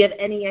 Do we have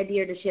any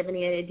idea, does she have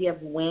any idea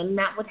of when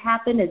that would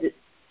happen? Is it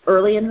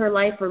early in her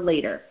life or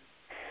later?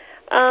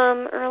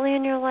 Early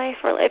in your life.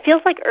 It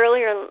feels like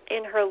earlier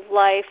in her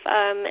life,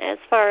 as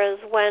far as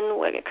when,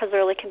 because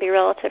early can be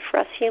relative for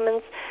us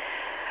humans.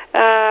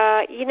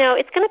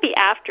 It's going to be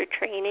after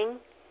training.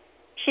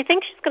 She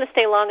thinks she's going to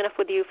stay long enough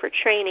with you for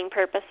training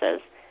purposes.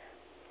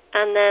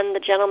 And then the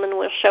gentleman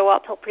will show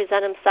up. He'll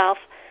present himself.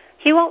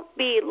 He won't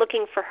be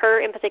looking for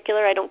her in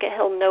particular. I don't get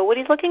he'll know what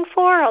he's looking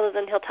for, other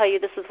than he'll tell you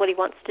this is what he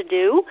wants to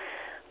do,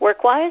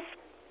 work-wise.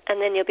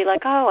 And then you'll be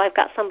like, oh, I've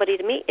got somebody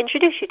to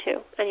introduce you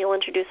to. And you'll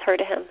introduce her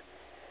to him.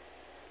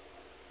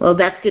 Well,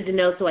 that's good to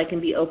know so I can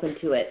be open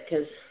to it,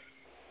 because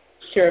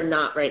sure I'm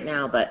not right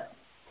now, but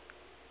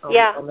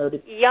I'll know to...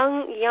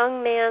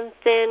 Young man,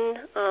 thin,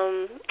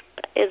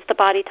 is the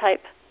body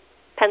type.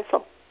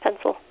 Pencil.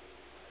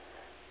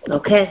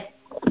 Okay.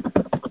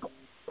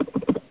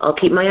 I'll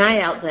keep my eye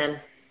out then.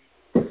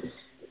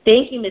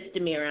 Thank you, Miss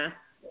Demira.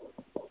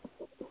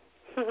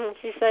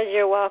 She says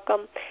you're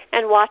welcome.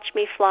 And watch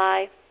me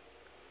fly.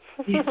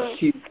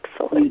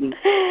 Excellent.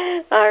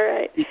 All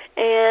right.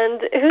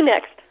 And who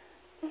next?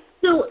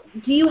 So,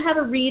 do you have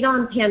a read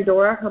on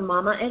Pandora, her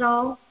mama, at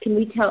all? Can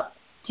we tell?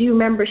 Do you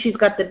remember she's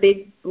got the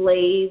big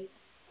blaze?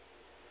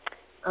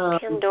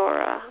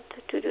 Pandora.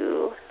 Let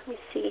me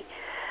see.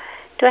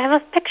 Do I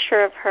have a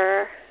picture of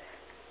her?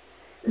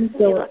 Let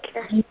me look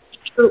here.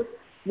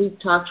 We've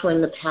talked to her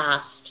in the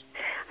past.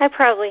 I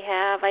probably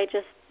have. I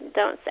just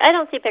don't. I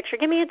don't see a picture.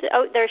 Give me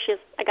oh, there she is.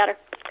 I got her.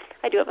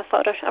 I do have a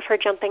photo of her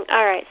jumping.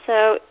 All right.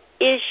 So,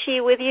 is she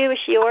with you? Is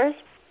she yours?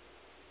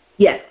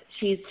 Yes,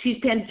 she's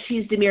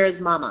Demira's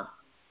mama.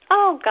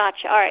 Oh,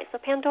 gotcha. All right. So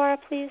Pandora,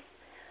 please.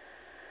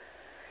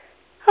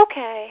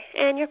 Okay.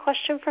 And your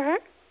question for her?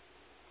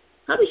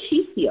 How does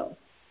she feel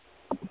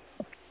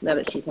now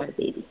that she's had a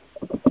baby?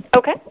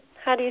 Okay.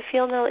 How do you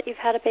feel now that you've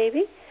had a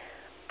baby?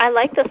 I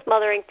like this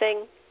mothering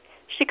thing.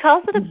 She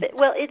calls it a bit,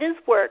 well, it is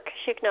work,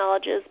 she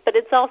acknowledges, but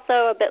it's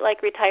also a bit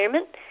like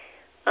retirement,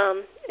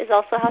 is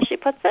also how she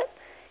puts it.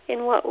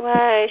 In what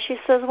way? She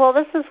says, well,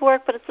 this is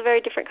work, but it's a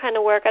very different kind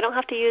of work. I don't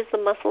have to use the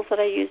muscles that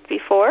I used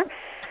before.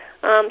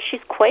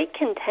 She's quite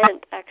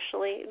content,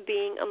 actually,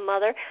 being a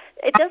mother.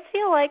 It does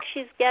feel like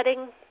she's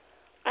getting,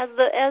 as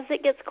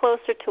it gets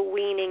closer to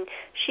weaning,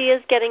 she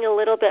is getting a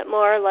little bit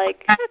more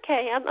like,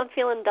 okay, I'm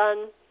feeling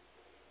done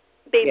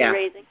baby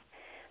raising.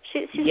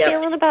 She's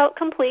feeling about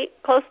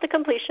close to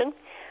completion,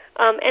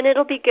 and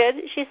it'll be good,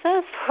 she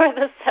says, for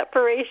the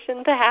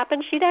separation to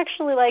happen. She'd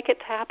actually like it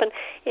to happen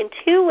in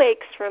 2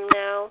 weeks from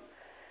now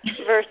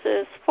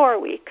versus 4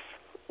 weeks,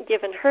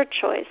 given her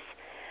choice.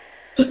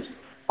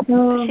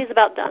 She's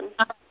about done.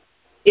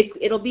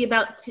 It'll be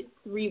about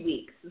 3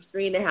 weeks,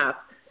 3.5.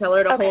 Tell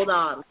her to hold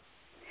on.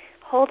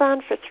 Hold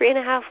on for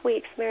 3.5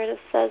 weeks, Meredith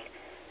says.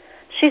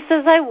 She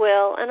says, I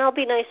will, and I'll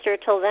be nicer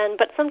till then,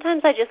 but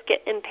sometimes I just get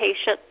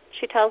impatient,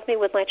 she tells me,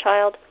 with my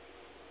child.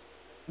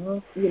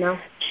 Well,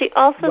 She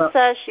also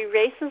says she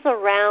races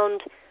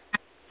around,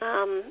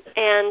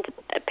 and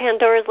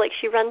Pandora's like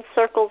she runs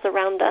circles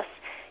around us.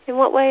 In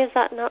what way is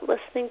that not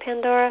listening,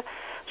 Pandora?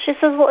 She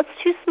says, well,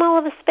 it's too small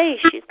of a space.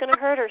 She's going to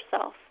hurt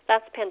herself.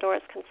 That's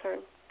Pandora's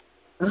concern.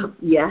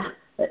 Yeah.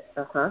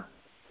 Uh-huh.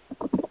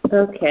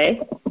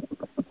 Okay.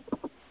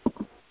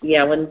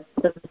 Yeah, when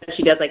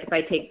she does, like if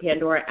I take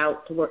Pandora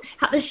out to work.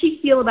 How does she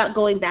feel about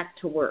going back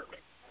to work?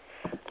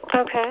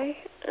 Okay.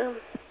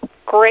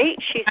 Great,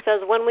 she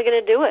says. When are we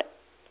going to do it?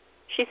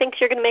 She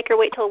thinks you're going to make her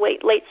wait till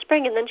late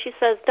spring, and then she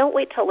says, don't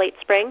wait till late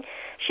spring.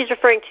 She's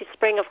referring to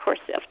spring, of course,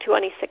 of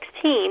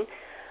 2016.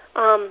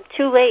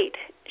 Too late.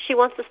 She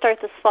wants to start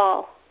this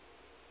fall.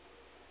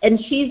 And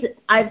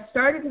I've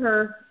started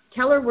her,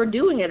 tell her we're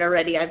doing it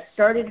already. I've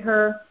ridden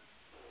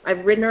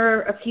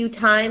her a few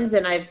times,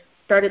 and I've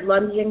started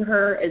lunging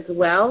her as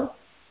well.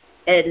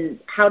 And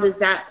how does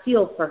that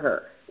feel for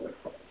her?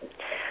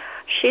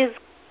 She's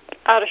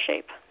out of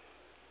shape.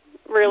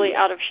 Really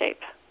out of shape,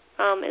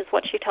 is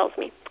what she tells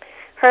me.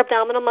 Her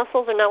abdominal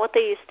muscles are not what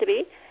they used to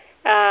be.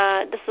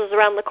 This is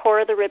around the core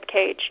of the rib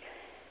cage.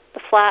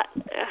 flat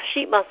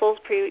sheet muscles.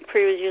 Pre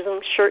was using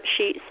shirt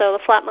sheet, so the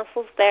flat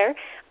muscles there.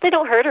 They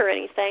don't hurt her or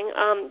anything,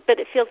 but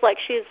it feels like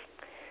she's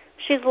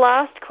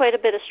lost quite a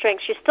bit of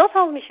strength. She still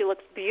tells me she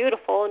looks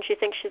beautiful, and she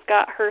thinks she's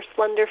got her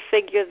slender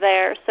figure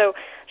there, so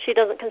she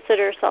doesn't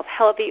consider herself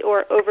healthy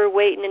or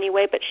overweight in any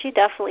way, but she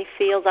definitely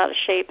feels out of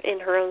shape in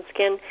her own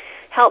skin.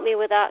 Help me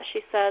with that,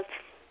 she says.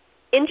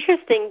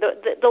 Interesting,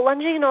 the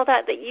lunging and all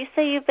that you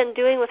say you've been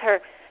doing with her,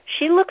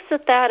 she looks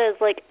at that as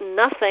like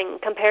nothing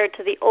compared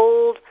to the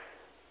old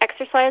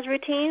exercise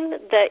routine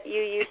that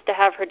you used to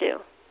have her do.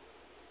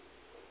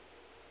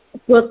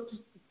 Well,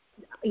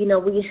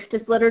 we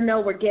just let her know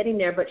we're getting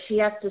there, but she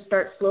has to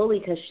start slowly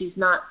because she's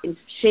not in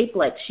shape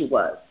like she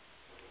was.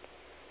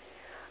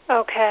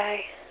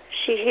 Okay.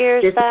 She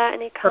hears that.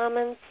 Any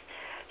comments?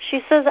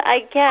 She says,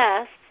 I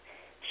guess.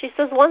 She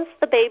says, once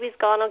the baby's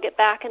gone, I'll get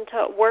back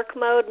into work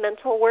mode,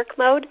 mental work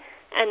mode,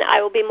 and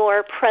I will be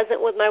more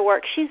present with my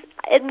work. She's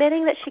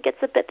admitting that she gets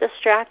a bit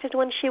distracted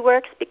when she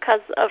works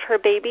because of her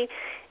baby.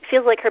 It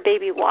feels like her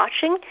baby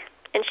watching,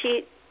 and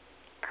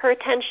her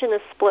attention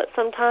is split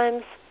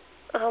sometimes.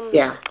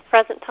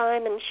 Present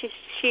time, and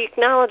she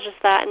acknowledges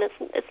that, and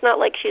it's not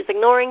like she's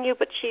ignoring you,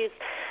 but she's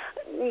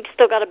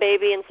still got a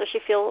baby, and so she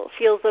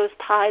feels those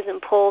ties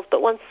and pulls.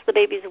 But once the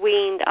baby's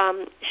weaned,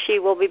 she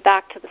will be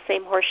back to the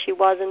same horse she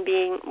was and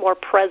being more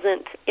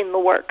present in the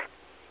work.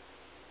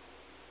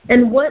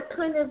 And what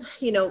kind of,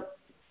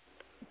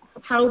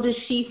 how does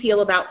she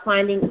feel about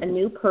finding a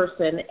new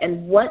person,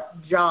 and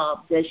what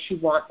job does she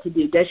want to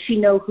do? Does she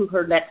know who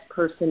her next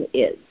person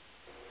is?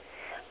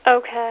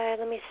 Okay,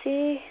 let me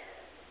see.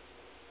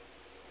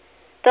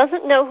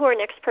 Doesn't know who her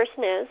next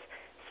person is.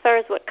 As far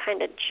as what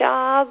kind of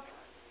job,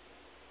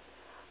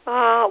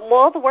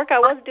 well, the work I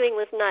was doing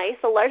was nice.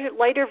 A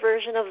lighter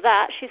version of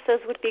that, she says,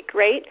 would be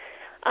great.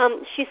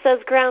 She says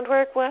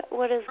groundwork.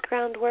 What is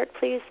groundwork,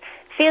 please?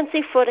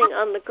 Fancy footing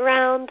on the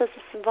ground. Does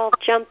this involve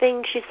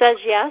jumping? She says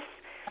yes.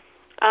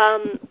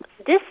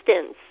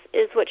 Distance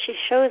is what she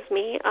shows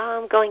me.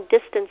 Going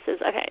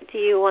distances. Okay, do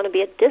you want to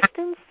be a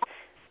distance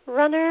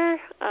runner,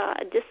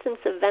 a distance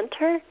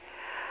eventer?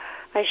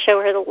 I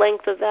show her the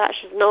length of that.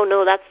 She says,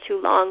 no, that's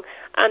too long.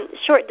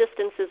 Short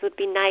distances would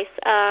be nice.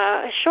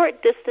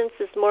 Short distance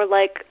is more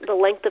like the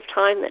length of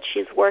time that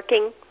she's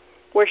working,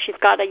 where she's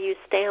got to use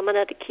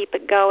stamina to keep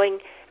it going,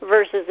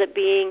 versus it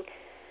being,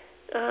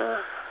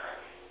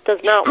 does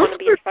not want to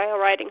be a trail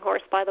riding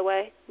horse, by the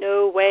way.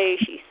 No way,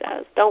 she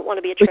says. Don't want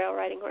to be a trail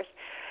riding horse.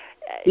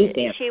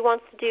 She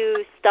wants to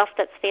do stuff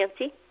that's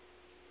fancy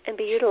and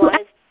be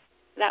utilized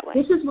that way.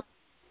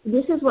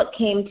 This is what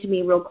came to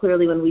me real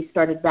clearly when we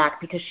started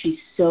back, because she's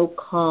so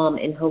calm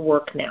in her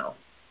work now.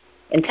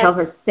 And tell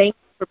her, thank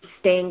you for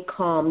staying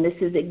calm. This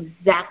is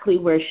exactly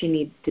where she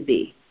needs to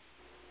be.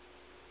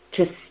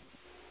 Just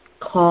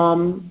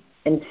calm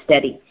and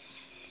steady.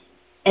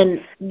 And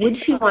would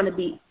she want to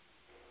be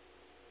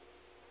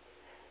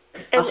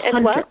a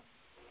hunter?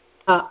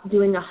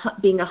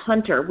 Being a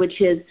hunter,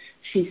 which is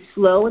she's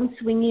slow and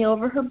swingy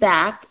over her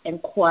back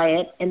and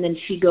quiet, and then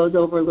she goes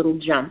over little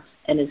jumps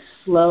and is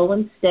slow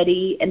and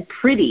steady and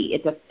pretty.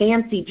 It's a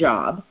fancy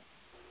job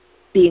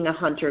being a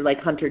hunter, like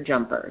hunter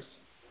jumpers.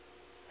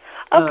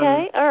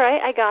 Okay, all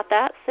right, I got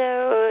that.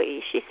 So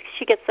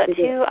she gets that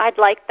too. I'd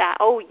like that.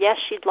 Oh, yes,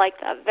 she'd like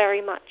that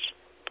very much.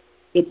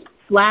 It's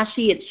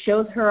flashy. It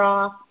shows her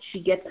off.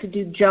 She gets to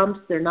do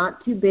jumps. They're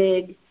not too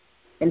big,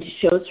 and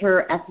shows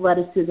her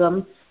athleticism,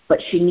 but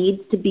she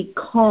needs to be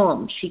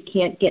calm. She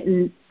can't get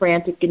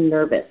frantic and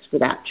nervous for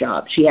that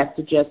job. She has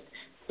to just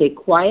stay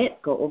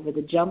quiet, go over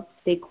the jump,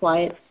 stay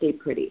quiet, stay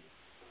pretty.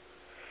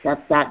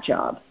 That's that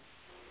job.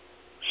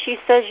 She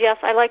says yes.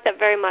 I like that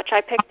very much.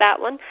 I picked that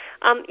one.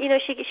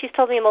 She's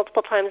told me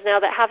multiple times now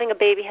that having a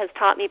baby has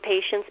taught me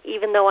patience,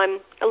 even though I'm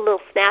a little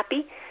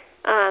snappy.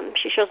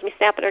 She shows me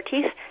snapping her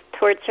teeth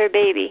towards her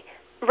baby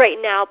right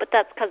now, but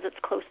that's because it's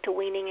close to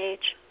weaning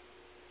age.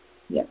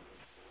 Yeah.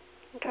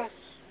 Okay.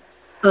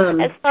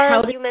 As far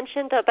as you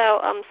mentioned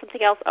about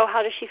something else,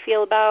 how does she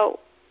feel about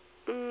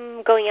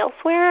going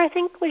elsewhere, I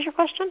think was your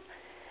question?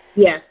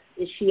 Yes.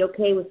 Is she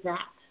okay with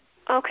that?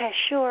 Okay,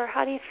 sure.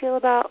 How do you feel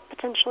about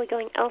potentially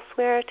going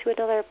elsewhere to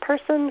another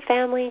person,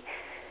 family,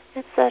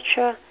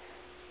 etc.?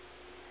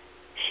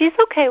 She's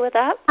okay with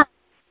that.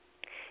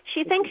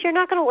 She thinks you're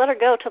not going to let her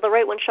go till the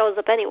right one shows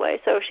up anyway,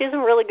 so she's in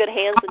really good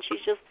hands, and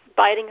she's just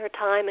biding her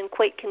time and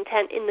quite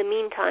content in the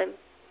meantime.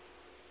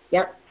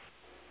 Yep.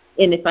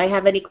 And if I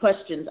have any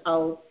questions,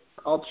 I'll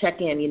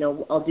check in.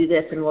 I'll do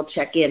this, and we'll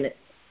check in.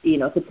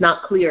 If it's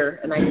not clear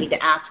and I need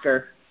to ask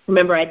her.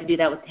 Remember, I had to do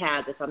that with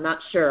Taz. If I'm not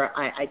sure,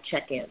 I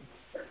check in.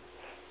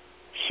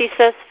 She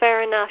says,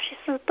 fair enough. She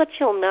says, but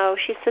you'll know.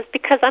 She says,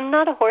 because I'm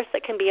not a horse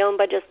that can be owned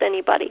by just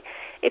anybody.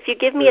 If you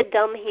give me a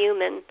dumb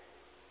human,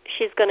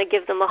 she's going to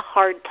give them a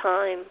hard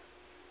time.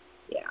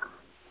 Yeah.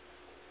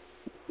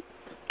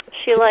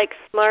 She likes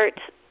smart,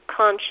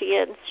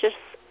 conscientious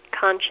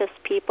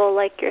people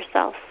like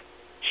yourself.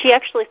 She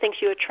actually thinks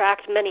you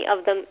attract many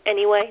of them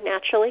anyway,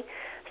 naturally.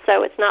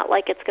 So it's not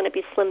like it's going to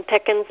be slim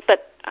pickings.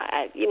 But,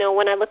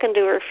 when I look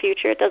into her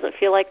future, it doesn't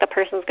feel like the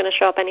person's going to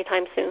show up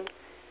anytime soon.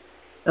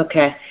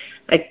 Okay.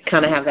 I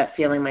kind of have that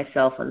feeling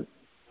myself,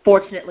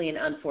 fortunately and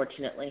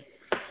unfortunately.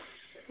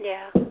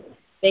 Yeah.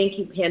 Thank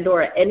you,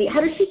 Pandora. And how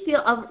does she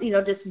feel,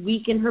 just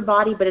weak in her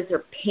body, but is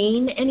there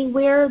pain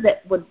anywhere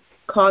that would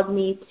cause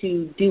me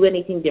to do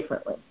anything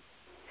differently?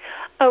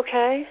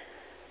 Okay.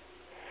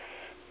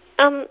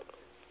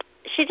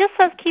 She just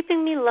says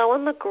keeping me low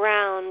on the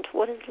ground.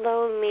 What does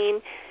low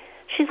mean?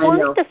 She's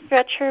wanting to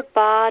stretch her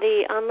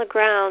body on the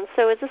ground.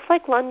 So is this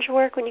like lunge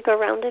work when you go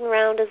round and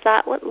round? Is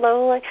that what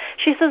low like?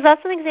 She says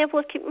that's an example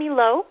of keeping me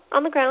low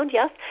on the ground,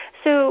 yes.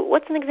 So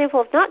what's an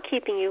example of not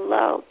keeping you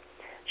low?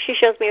 She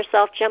shows me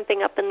herself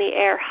jumping up in the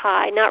air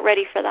high, not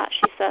ready for that,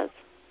 she says.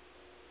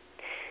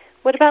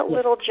 What about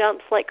little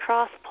jumps like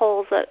cross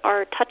poles that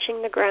are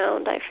touching the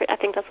ground? I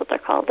think that's what they're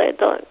called,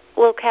 the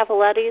little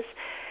cavalettis.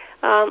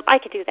 I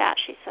could do that,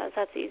 she says.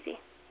 That's easy.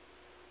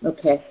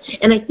 Okay.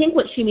 And I think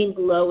what she means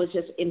low is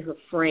just in her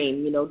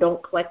frame.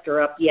 Don't collect her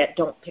up yet.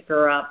 Don't pick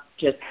her up.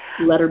 Just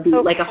let her be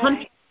like a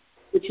hunter,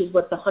 which is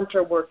what the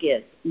hunter work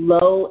is.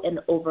 Low and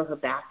over her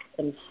back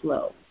and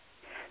slow.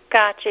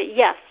 Gotcha.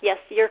 Yes,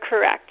 you're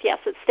correct. Yes,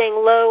 it's staying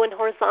low and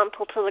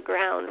horizontal to the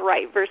ground,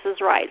 right, versus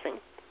rising.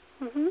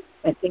 Mm-hmm.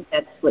 I think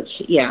that's what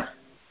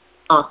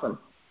awesome.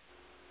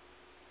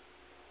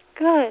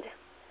 Good.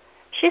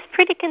 She's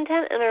pretty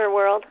content in her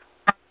world.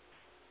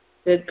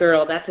 Good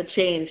girl. That's a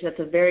change. That's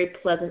a very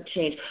pleasant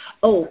change.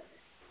 Oh,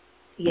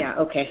 yeah,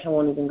 okay. I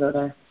won't even go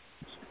there.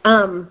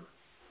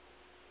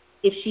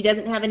 If she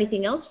doesn't have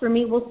anything else for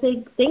me, we'll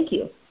say thank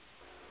you.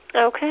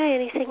 Okay.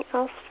 Anything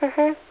else for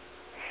her?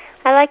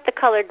 I like the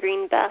color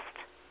green best.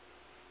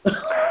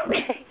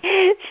 Okay.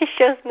 She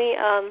shows me,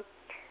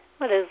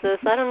 what is this?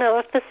 I don't know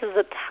if this is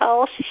a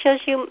towel. She shows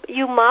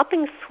you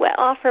mopping sweat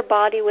off her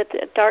body with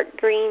a dark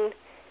green.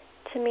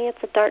 To me,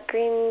 it's a dark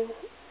green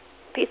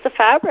piece of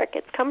fabric.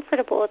 It's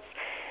comfortable. It's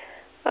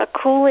a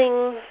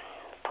cooling,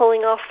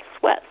 pulling off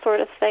sweat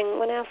sort of thing.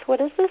 When asked, what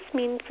does this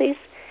mean, please,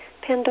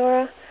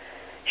 Pandora?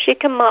 She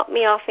can mop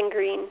me off in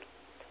green.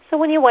 So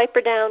when you wipe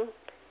her down,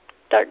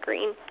 dark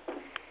green.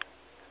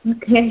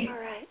 Okay. All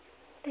right.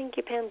 Thank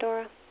you,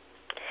 Pandora.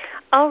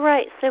 All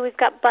right, so we've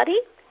got Buddy.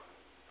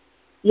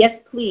 Yes,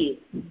 please.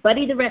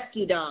 Buddy the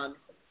rescue dog.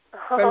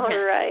 All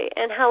right.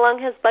 And how long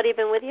has Buddy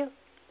been with you?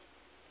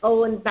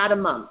 Oh, in about a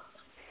month.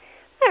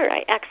 All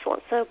right,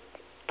 excellent. So,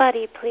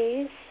 Buddy,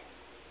 please.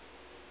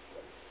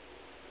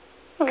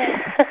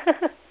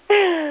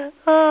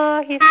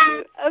 Oh, he's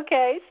cute.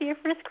 Okay, so your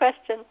first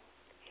question.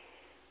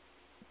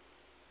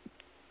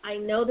 I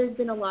know there's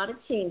been a lot of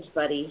change,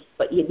 Buddy,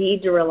 but you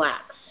need to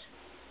relax.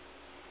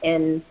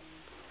 And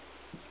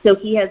so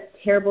he has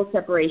terrible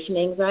separation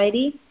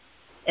anxiety,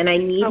 and I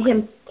need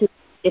him to,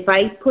 if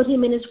I put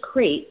him in his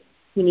crate,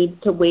 he needs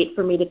to wait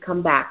for me to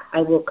come back.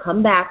 I will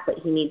come back, but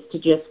he needs to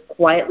just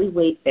quietly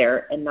wait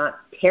there and not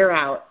tear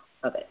out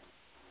of it.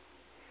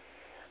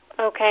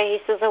 Okay,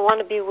 he says, I want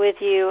to be with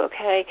you.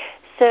 Okay,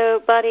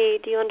 so, Buddy,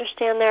 do you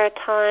understand there are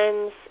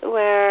times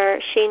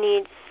where she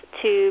needs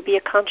to be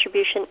a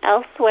contribution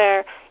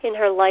elsewhere in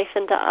her life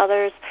and to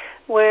others,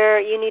 where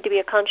you need to be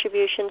a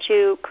contribution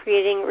to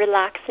creating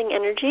relaxing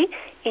energy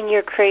in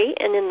your crate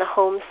and in the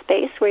home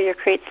space where your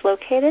crate's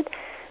located,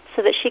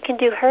 so that she can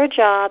do her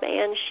job,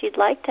 and she'd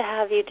like to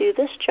have you do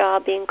this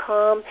job, being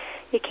calm.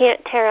 You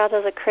can't tear out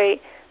of the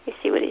crate. You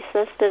see what he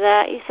says to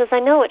that? He says, I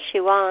know what she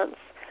wants.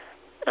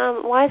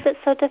 Why is it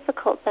so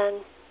difficult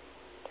then?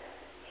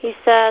 He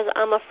says,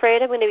 I'm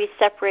afraid I'm going to be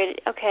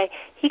separated. Okay,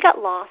 he got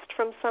lost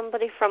from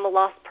somebody, from a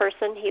lost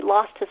person. He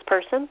lost his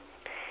person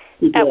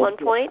at one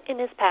point in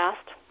his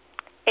past,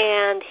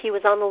 and he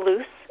was on the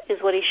loose,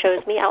 is what he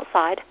shows me,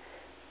 outside.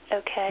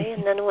 Okay,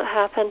 and then what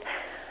happened?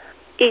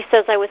 He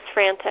says, I was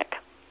frantic,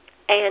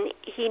 and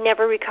he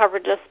never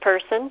recovered this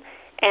person,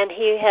 and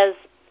he has,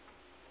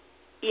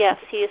 yes,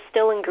 he is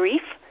still in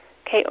grief,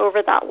 okay,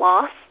 over that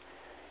loss,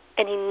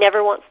 and he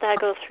never wants to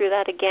go through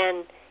that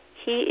again.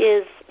 He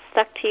is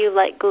stuck to you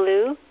like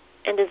glue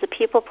and is a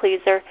people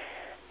pleaser,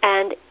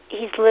 and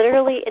he's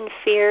literally in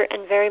fear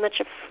and very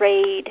much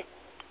afraid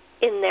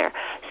in there.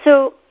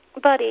 So,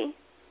 Buddy,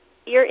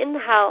 you're in the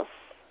house.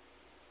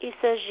 He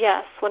says,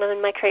 yes, when I'm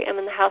in my crate, I'm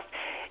in the house.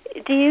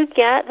 Do you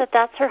get that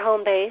that's her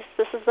home base?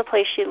 This is the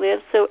place she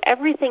lives. So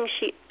everything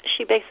she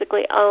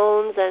basically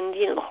owns, and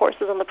the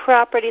horses on the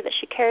property that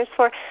she cares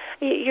for,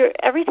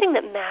 everything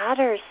that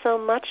matters so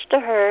much to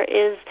her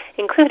is,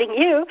 including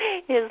you,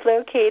 is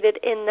located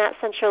in that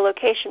central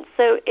location.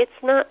 So it's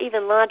not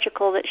even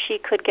logical that she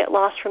could get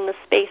lost from the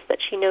space that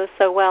she knows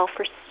so well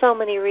for so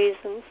many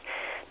reasons.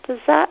 Does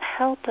that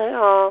help at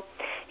all?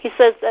 He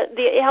says that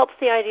it helps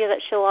the idea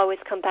that she'll always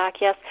come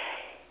back, yes.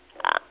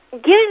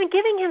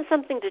 Giving him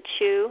something to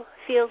chew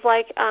feels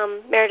like,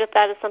 Meredith,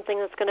 that is something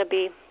that's going to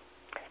be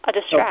a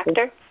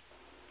distractor.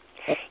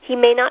 He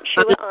may not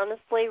chew it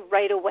honestly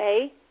right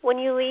away when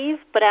you leave,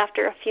 but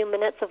after a few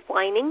minutes of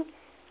whining,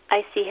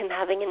 I see him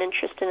having an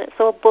interest in it.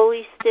 So a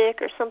bully stick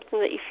or something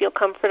that you feel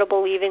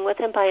comfortable leaving with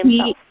him by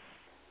himself.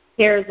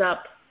 He tears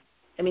up.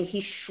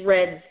 He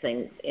shreds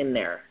things in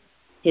there.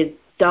 His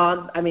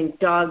dog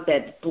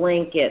beds,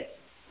 blankets,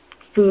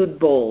 food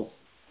bowls.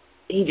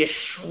 just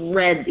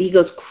shreds. He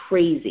goes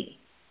crazy.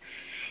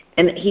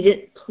 And he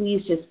did,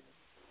 please just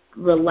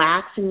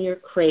relax in your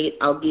crate.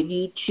 I'll give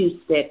you chew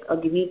stick.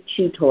 I'll give you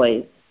chew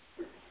toys.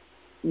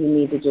 You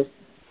need to just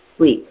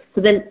sleep.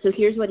 So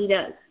here's what he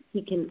does.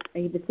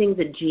 The thing's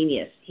a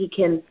genius. He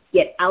can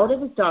get out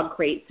of his dog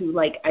crate through,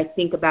 like, I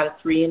think about a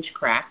 3-inch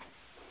crack,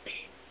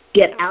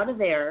 get out of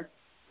there,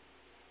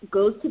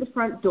 goes to the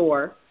front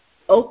door,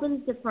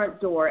 opens the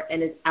front door,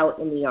 and is out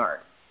in the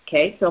yard.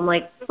 Okay? So I'm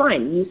like,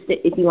 fine.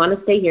 If you want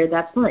to stay here,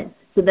 that's fine.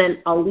 So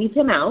then I'll leave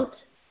him out,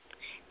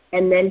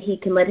 and then he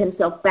can let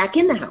himself back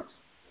in the house.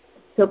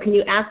 So can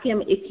you ask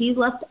him, if he's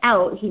left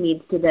out, he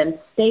needs to then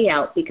stay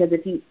out, because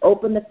if you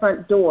open the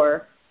front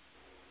door,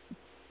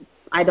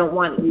 I don't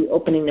want you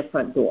opening the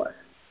front door.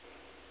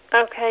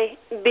 Okay,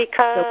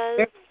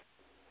 because...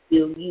 So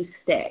you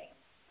stay.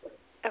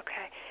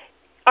 Okay.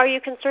 Are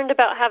you concerned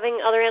about having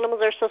other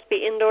animals that are supposed to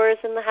be indoors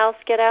in the house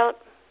get out?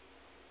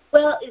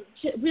 Well,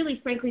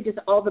 really, frankly, just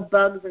all the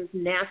bugs and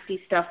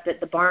nasty stuff that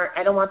the barn...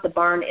 I don't want the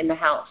barn in the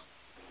house.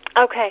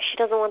 Okay, she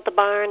doesn't want the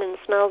barn and the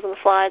smells and the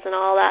flies and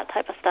all that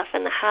type of stuff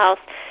in the house.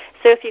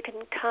 So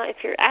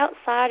if you're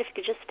outside, if you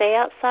could just stay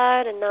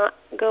outside and not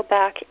go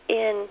back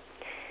in,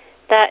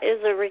 that is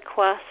a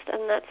request,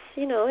 and that's,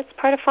 it's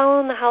part of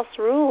following the house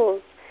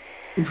rules.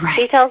 Right.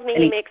 He tells me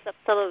he makes up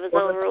some of his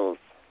own rules.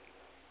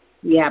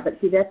 Yeah, but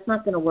see, that's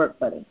not going to work,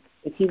 buddy.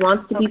 If he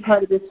wants to be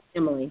part of this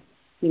family,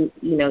 you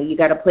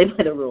got to play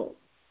by the rules,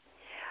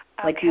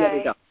 like the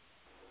other dog.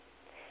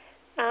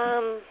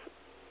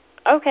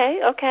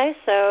 Okay.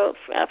 So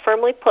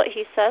firmly put,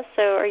 he says.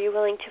 So are you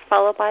willing to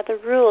follow by the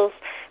rules,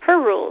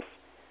 her rules?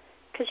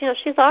 Because,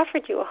 she's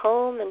offered you a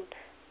home and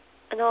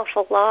an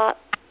awful lot.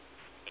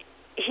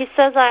 He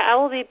says, I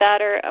will be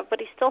better,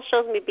 but he still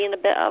shows me being a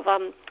bit of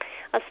a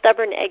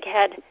stubborn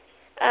egghead.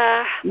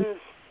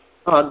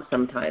 Dog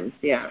sometimes,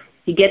 yeah.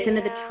 He gets into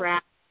the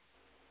trap.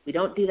 We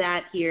don't do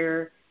that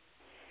here.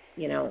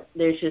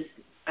 There's just,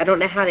 I don't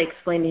know how to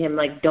explain to him,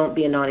 like, don't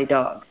be a naughty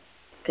dog.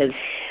 Because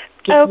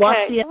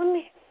watch the...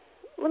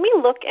 Let me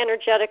look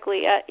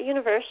energetically at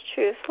Universe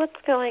Truth.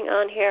 What's going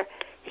on here?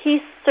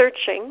 He's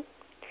searching.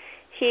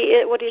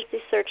 What is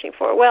he searching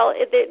for? Well,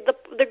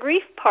 the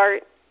grief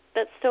part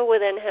that's still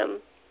within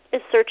him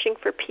is searching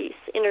for peace,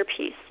 inner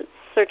peace. It's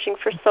searching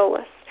for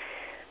solace.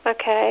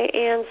 Okay,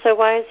 and so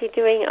why is he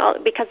doing all?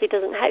 Because he's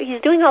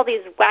doing all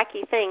these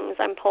wacky things,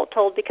 I'm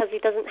told, because he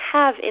doesn't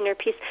have inner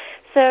peace.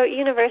 So,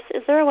 Universe,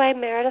 is there a way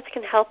Meredith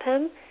can help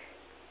him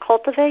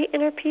cultivate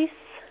inner peace?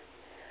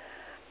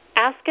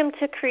 Ask him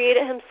to create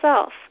it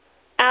himself.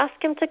 Ask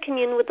him to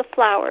commune with the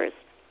flowers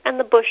and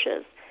the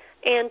bushes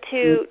and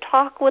to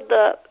talk with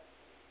the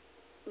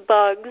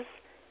bugs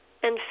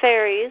and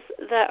fairies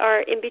that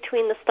are in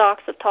between the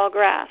stalks of tall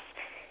grass.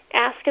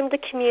 Ask him to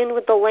commune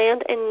with the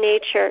land and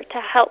nature to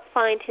help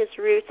find his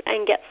roots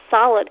and get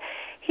solid.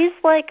 He's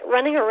like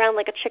running around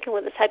like a chicken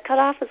with his head cut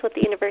off, is what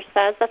the universe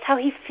says. That's how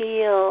he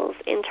feels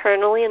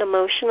internally and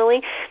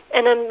emotionally.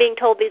 And I'm being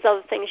told these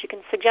other things you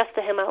can suggest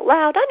to him out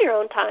loud on your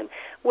own time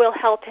will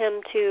help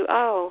him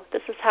to,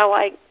 this is how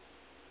I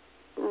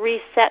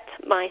reset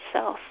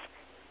myself.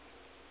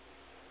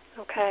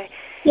 Okay.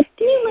 Can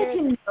you let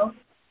him know?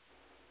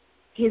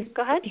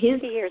 Go ahead. He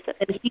hears it.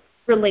 And he's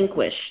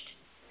relinquished.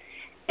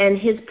 And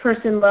his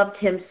person loved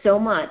him so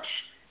much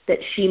that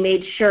she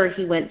made sure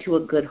he went to a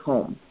good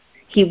home.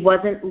 He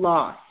wasn't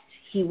lost.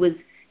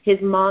 His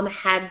mom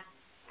had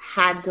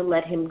to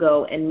let him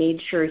go and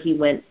made sure he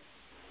went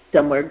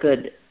somewhere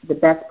good, the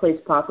best place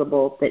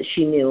possible that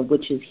she knew,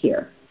 which is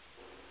here.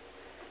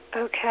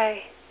 He's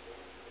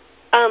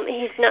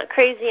not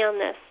crazy on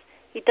this.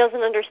 He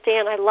doesn't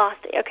understand. I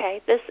lost it.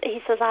 Okay,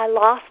 he says, I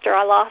lost her.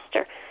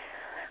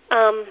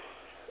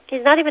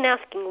 He's not even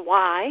asking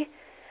why,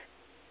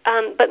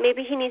 but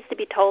maybe he needs to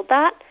be told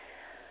that.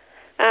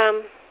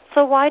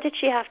 So why did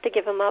she have to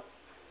give him up?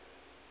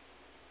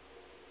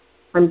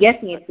 I'm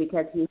guessing it's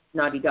because he's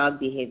naughty dog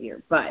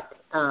behavior, but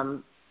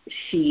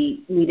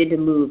she needed to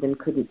move and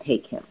couldn't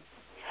take him.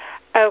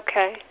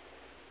 Okay.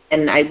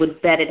 And I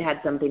would bet it had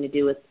something to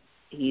do with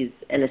he's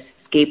an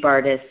escape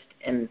artist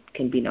and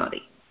can be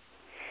naughty.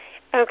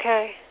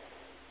 Okay.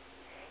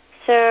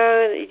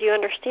 So do you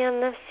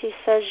understand this? He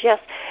says yes.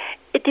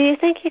 Do you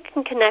think you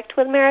can connect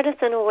with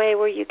Meredith in a way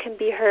where you can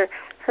be her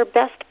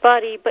best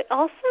buddy, but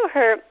also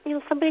her,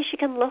 somebody she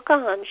can look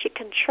on, she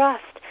can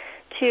trust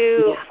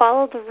to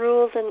follow the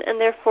rules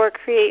and therefore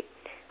create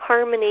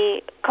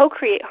harmony,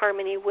 co-create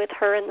harmony with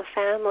her and the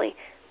family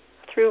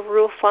through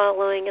rule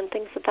following and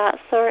things of that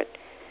sort?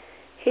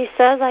 He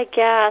says, I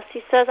guess.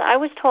 He says, I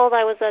was told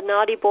I was a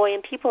naughty boy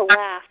and people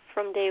laughed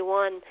from day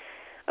one.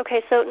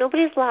 Okay, so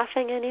nobody's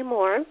laughing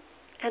anymore.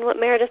 And what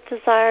Meredith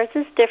desires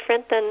is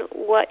different than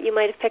what you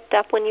might have picked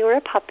up when you were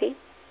a puppy.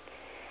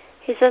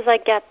 He says, I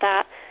get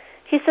that.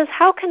 He says,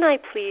 how can I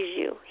please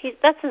you?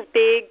 That's his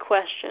big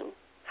question.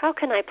 How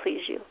can I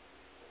please you?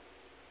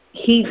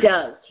 He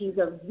does. He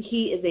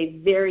is a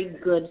very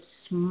good,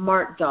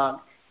 smart dog.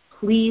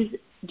 Please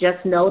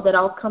just know that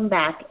I'll come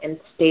back and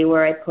stay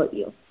where I put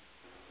you.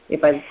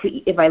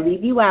 If I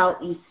leave you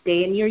out, you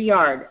stay in your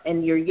yard,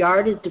 and your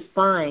yard is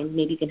defined,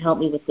 maybe you can help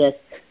me with this,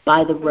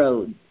 by the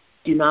road.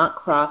 Do not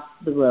cross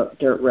the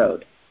dirt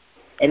road.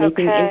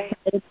 Anything inside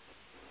is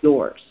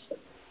yours.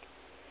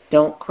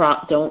 Don't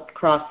cross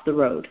the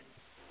road.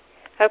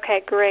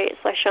 Okay, great.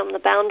 So I show him the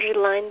boundary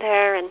line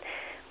there and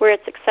where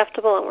it's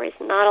acceptable and where he's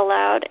not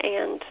allowed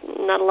and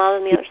not allowed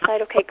on the other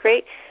side. Okay,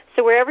 great.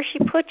 So wherever she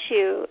puts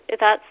you,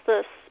 that's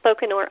the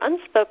spoken or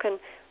unspoken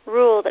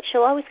rule that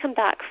she'll always come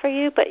back for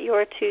you, but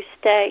you're to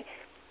stay.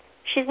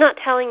 She's not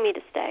telling me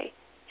to stay.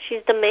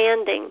 She's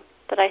demanding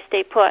that I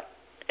stay put.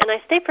 And I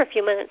stay for a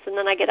few minutes, and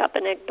then I get up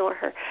and ignore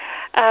her.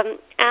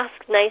 Ask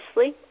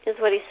nicely is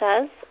what he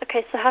says.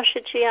 Okay, so how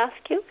should she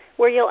ask you?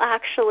 Where you'll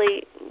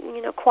actually,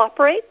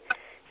 cooperate?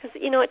 Because,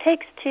 it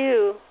takes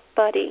two,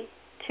 buddy,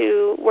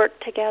 to work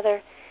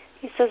together.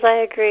 He says, I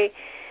agree.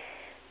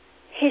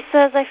 He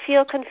says, I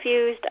feel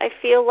confused. I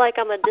feel like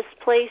I'm a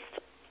displaced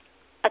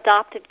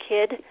adopted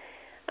kid,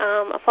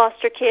 a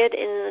foster kid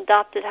in an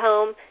adopted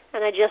home,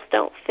 and I just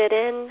don't fit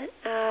in.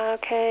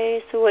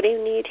 Okay, so what do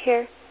you need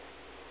here?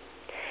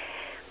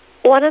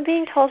 What I'm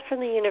being told from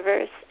the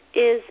universe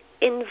is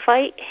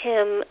invite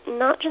him,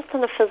 not just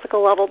on a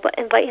physical level, but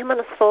invite him on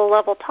a soul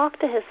level. Talk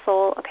to his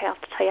soul. Okay, I'll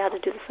have to tell you how to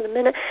do this in a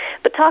minute.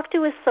 But talk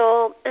to his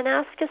soul and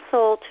ask his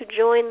soul to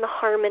join the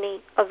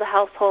harmony of the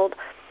household.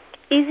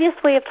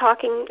 Easiest way of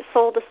talking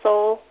soul to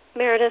soul,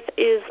 Meredith,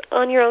 is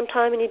on your own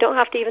time, and you don't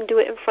have to even do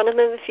it in front of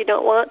him if you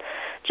don't want.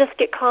 Just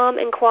get calm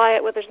and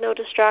quiet where there's no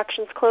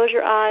distractions. Close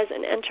your eyes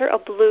and enter a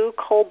blue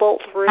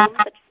cobalt room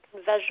that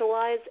you can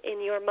visualize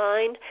in your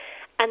mind.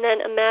 And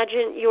then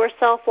imagine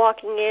yourself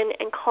walking in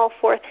and call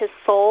forth his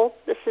soul.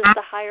 This is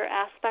the higher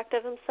aspect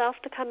of himself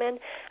to come in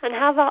and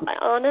have an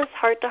honest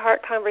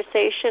heart-to-heart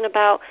conversation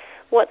about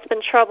what's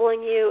been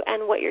troubling you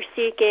and what you're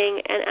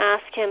seeking, and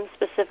ask him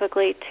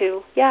specifically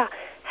to,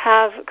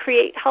 help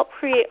create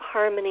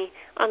harmony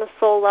on a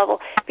soul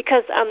level,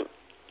 because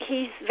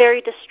he's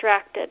very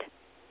distracted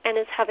and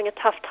is having a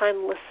tough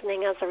time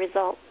listening as a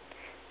result.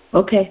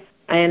 Okay,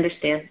 I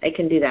understand. I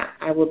can do that.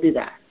 I will do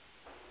that.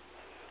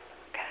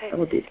 Okay. I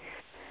will do that.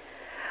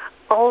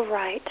 All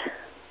right.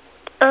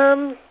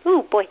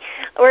 Oh, boy.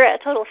 We're at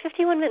a total of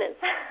 51 minutes.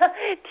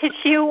 Did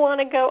you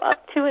want to go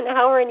up to an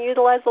hour and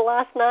utilize the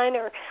last 9,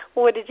 or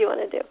what did you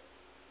want to do?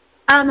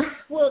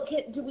 Well,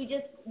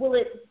 will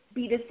it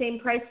be the same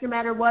price no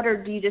matter what,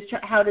 or do you just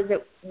how does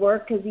it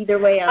work? Because either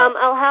way,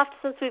 I'll have to,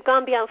 since we've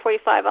gone beyond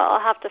 45, I'll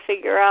have to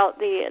figure out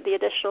the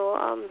additional,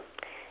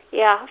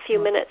 a few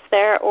minutes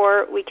there,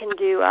 or we can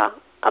do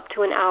up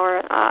to an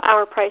hour.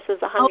 Our price is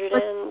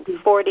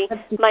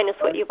 $140 minus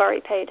what you've already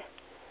paid.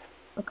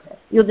 Okay.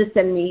 You'll just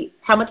send me,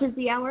 how much is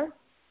the hour?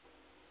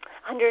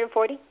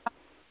 $140.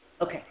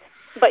 Okay.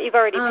 But you've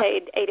already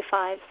paid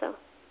 $85, so.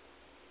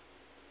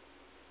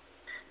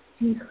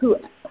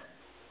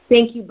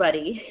 Thank you,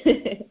 buddy.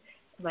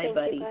 Thank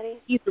buddy.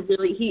 You,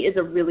 buddy. He is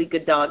a really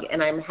good dog,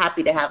 and I'm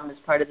happy to have him as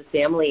part of the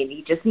family, and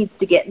he just needs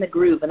to get in the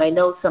groove, and I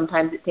know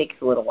sometimes it takes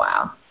a little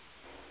while.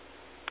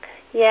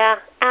 Yeah,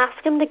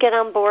 ask him to get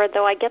on board,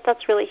 though. I get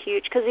that's really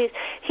huge, because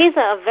he's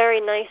a very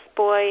nice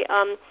boy.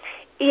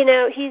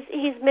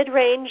 He's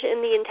mid-range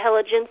in the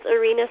intelligence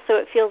arena, so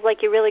it feels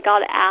like you really got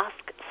to ask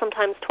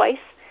sometimes twice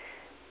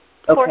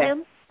for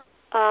him,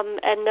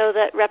 and know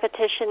that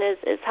repetition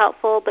is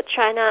helpful. But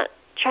try not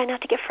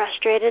to get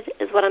frustrated,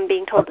 is what I'm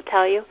being told to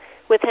tell you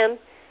with him.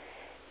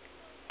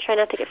 Try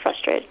not to get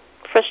frustrated.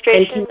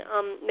 Frustration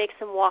makes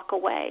him walk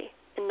away,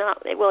 and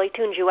he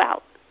tunes you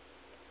out.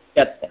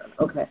 Shuts down.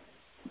 Okay.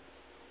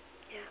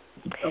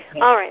 Yeah. Okay.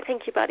 All right.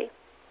 Thank you, buddy.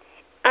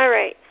 All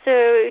right.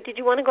 So, did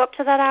you want to go up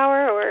to that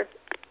hour, or?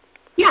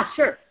 Yeah,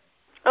 sure.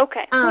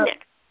 Okay. Who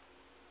next?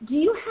 Do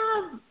you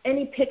have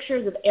any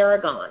pictures of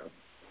Aragon?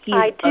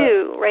 I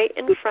do, right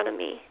in front of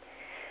me.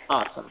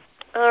 Awesome.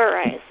 All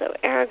right. So,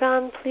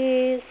 Aragon,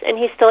 please. And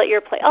he's still at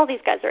your place. All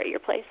these guys are at your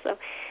place. So,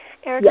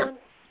 Aragon.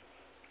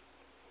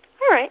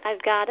 Yeah. All right.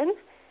 I've got him.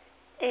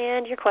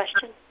 And your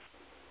question.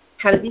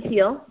 How does he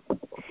feel?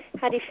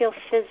 How do you feel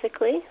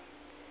physically?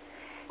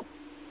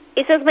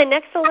 He says, my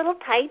neck's a little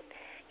tight.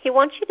 He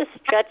wants you to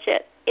stretch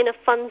it in a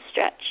fun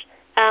stretch.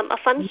 A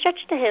fun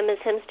stretch to him is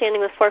him standing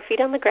with 4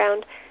 feet on the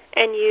ground,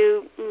 and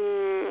you,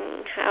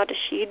 how does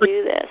she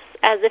do this?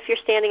 As if you're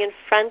standing in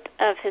front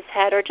of his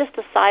head, or just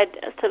to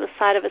the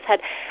side of his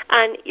head,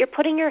 and you're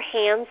putting your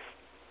hands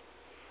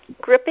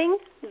gripping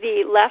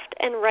the left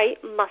and right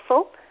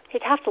muscle.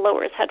 He'd have to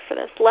lower his head for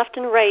this. Left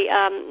and right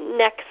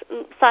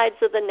sides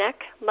of the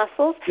neck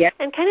muscles,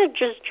 and kind of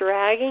just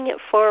dragging it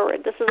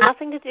forward. This has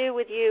nothing to do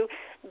with you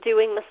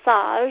doing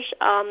massage.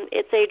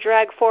 It's a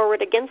drag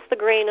forward against the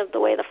grain of the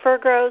way the fur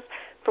grows.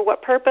 For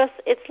what purpose?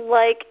 It's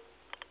like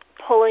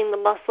pulling the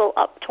muscle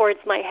up towards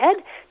my head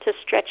to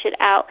stretch it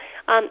out.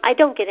 I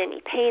don't get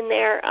any pain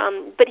there,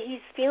 but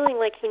he's feeling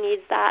like he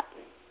needs that.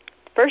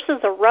 Versus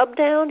a rub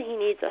down, he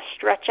needs a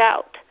stretch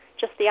out,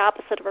 just the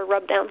opposite of a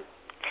rub down.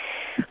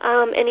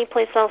 Any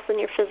place else in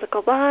your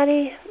physical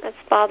body that's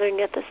bothering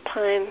you at this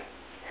time?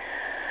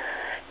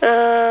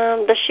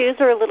 The shoes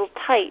are a little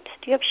tight.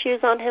 Do you have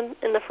shoes on him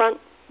in the front?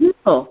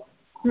 No.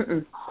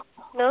 Mm-mm.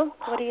 No?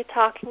 What are you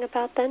talking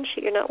about then?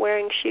 You're not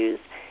wearing shoes.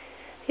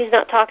 He's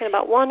not talking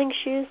about wanting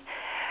shoes.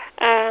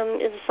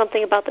 Is it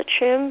something about the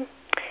trim?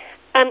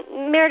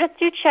 Meredith,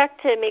 do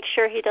check to make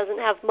sure he doesn't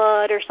have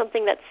mud or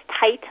something that's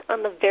tight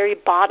on the very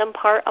bottom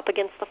part up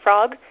against the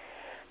frog.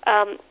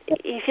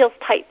 He feels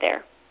tight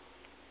there.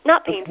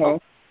 Not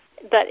painful,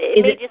 but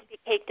it may just be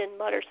caked in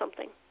mud or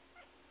something.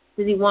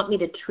 Does he want me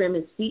to trim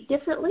his feet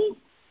differently?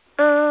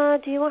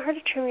 Do you want her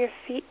to trim your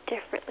feet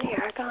differently,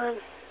 Aragon?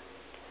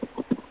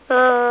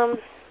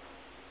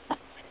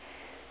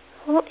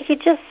 Well, he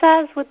just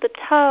says with the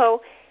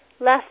toe,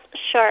 less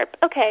sharp.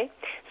 Okay,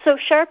 so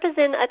sharp is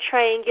in a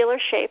triangular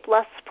shape,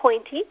 less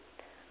pointy.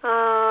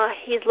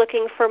 He's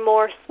looking for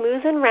more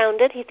smooth and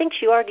rounded. He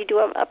thinks you already do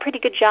a pretty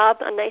good job,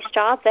 a nice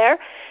job there.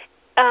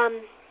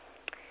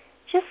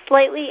 Just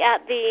slightly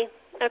at the,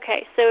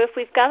 okay, so if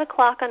we've got a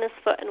clock on his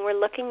foot and we're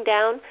looking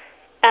down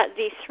at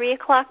the 3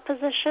 o'clock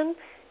position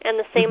and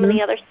the same on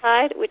the other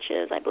side, which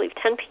is, I believe,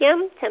 10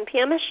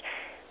 p.m.-ish,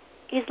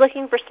 he's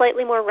looking for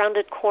slightly more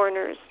rounded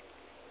corners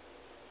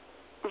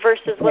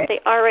versus what they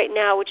are right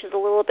now, which is a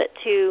little bit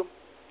too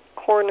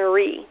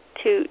cornery,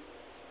 too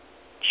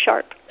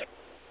sharp.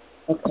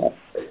 Okay.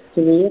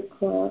 3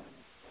 o'clock.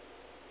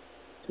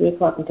 3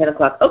 o'clock and 10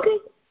 o'clock. Okay.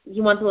 He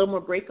wants a little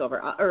more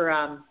breakover.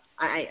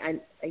 I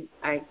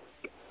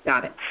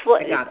got it.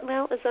 I got it.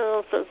 Well,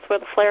 it's where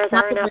the flares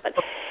are or not. But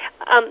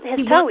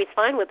his toe, he's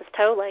fine with his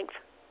toe length.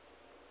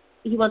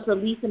 He wants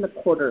relief in the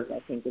quarters,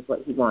 I think, is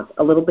what he wants.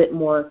 A little bit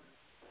more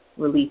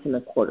relief in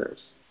the quarters.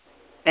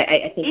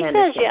 I think he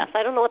says yes.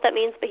 I don't know what that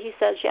means, but he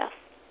says yes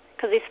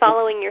because he's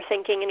following your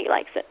thinking and he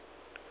likes it.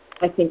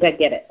 I think I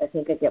get it. I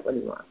think I get what he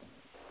wants.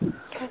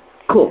 Okay.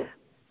 Cool.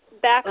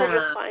 Back hooves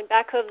are fine.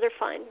 Back hooves are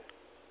fine.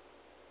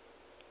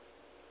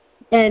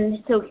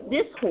 And so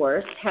this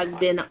horse has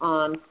been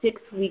on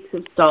 6 weeks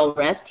of stall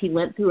rest. He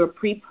went through a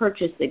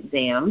pre-purchase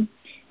exam,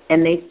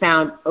 and they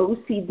found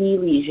OCD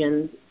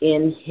lesions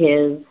in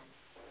his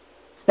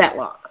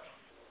fetlocks.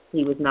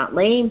 He was not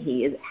lame.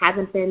 He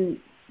hasn't been,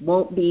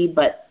 won't be,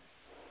 but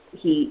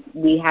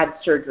we had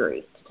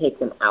surgery to take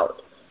them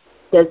out.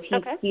 Does he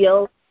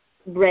feel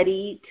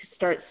ready to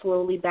start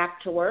slowly back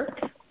to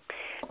work?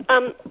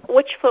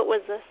 Which foot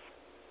was this?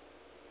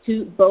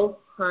 To both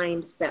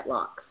hind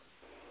fetlocks.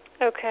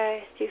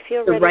 Okay. Do you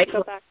feel ready to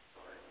go back?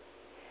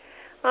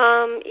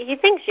 He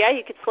thinks,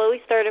 you could slowly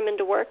start him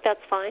into work.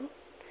 That's fine.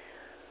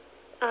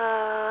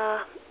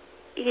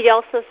 He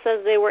also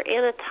says they were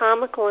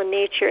anatomical in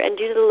nature, and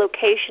due to the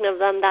location of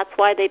them, that's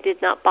why they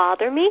did not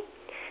bother me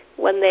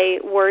when they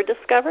were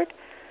discovered.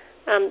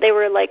 They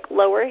were,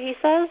 lower, he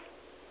says.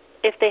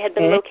 If they had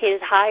been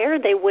located higher,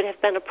 they would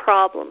have been a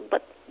problem,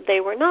 but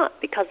they were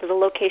not because of the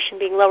location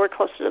being lower,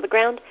 closer to the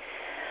ground.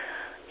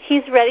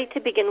 He's ready to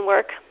begin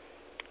work.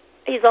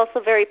 He's also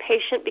very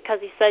patient because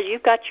he says,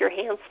 you've got your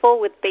hands full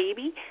with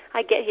baby.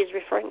 I get he's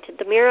referring to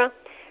Demira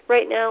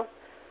right now.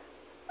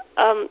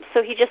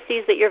 So he just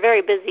sees that you're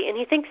very busy, and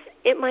he thinks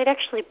it might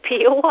actually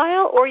be a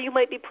while, or you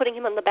might be putting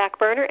him on the back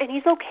burner, and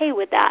he's okay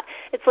with that.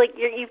 It's like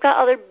you've got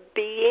other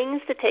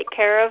beings to take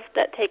care of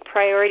that take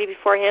priority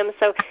before him,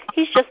 so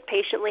he's just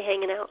patiently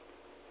hanging out.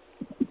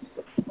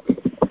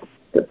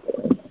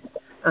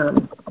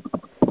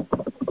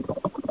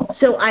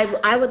 So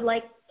I would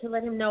like to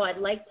let him know I'd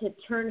like to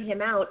turn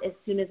him out as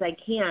soon as I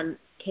can,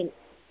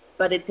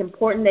 but it's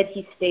important that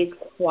he stays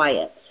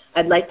quiet.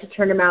 I'd like to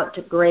turn him out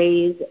to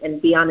graze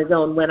and be on his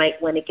own when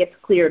it gets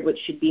cleared, which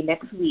should be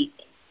next week.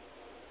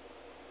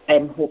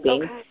 I'm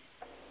hoping. Okay.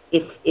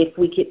 If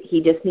we could,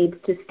 he just needs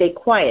to stay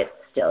quiet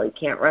still. He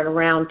can't run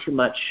around too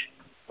much,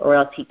 or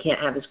else he can't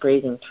have his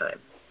grazing time.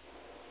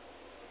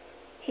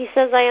 He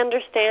says, I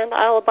understand.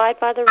 I'll abide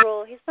by the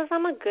rule. He says,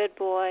 I'm a good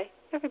boy.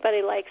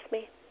 Everybody likes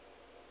me.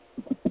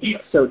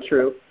 It's so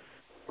true.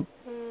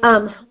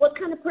 What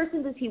kind of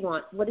person does he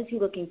want? What is he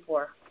looking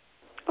for?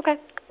 Okay.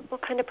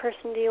 What kind of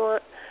person do you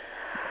want?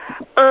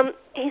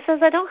 He says,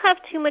 I don't have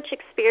too much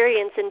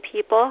experience in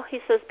people. He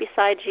says,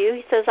 besides you.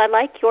 He says, I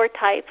like your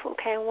type.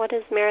 Okay, what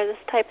is Meredith's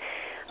type?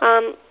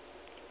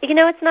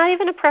 It's not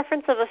even a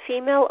preference of a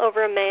female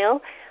over a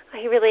male.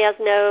 He really has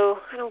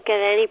I don't get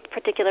any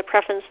particular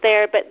preference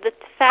there, but the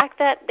fact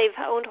that they've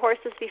owned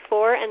horses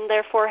before and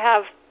therefore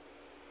have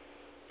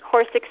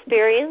horse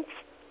experience,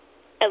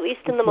 at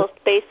least in the most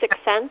basic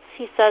sense,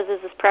 he says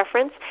is his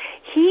preference.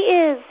 He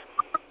is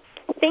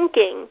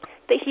thinking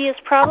that he is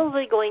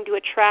probably going to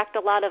attract a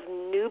lot of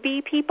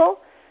newbie people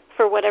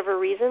for whatever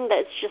reason.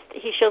 That's just,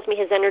 he shows me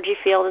his energy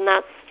field, and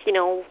that's,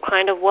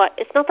 kind of what,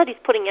 it's not that he's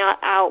putting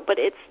out, but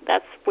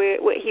that's where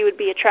he would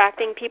be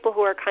attracting people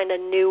who are kind of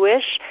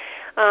newish.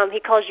 He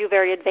calls you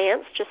very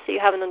advanced, just so you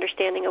have an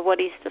understanding of what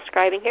he's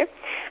describing here.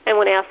 And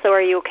when asked, so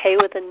are you okay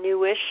with a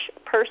newish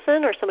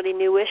person or somebody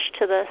newish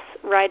to this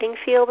riding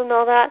field and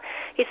all that,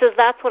 he says,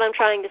 that's what I'm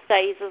trying to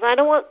say. He says, I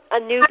don't want a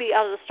newbie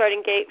out of the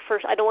starting gate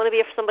first. I don't want to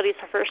be somebody's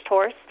first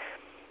horse.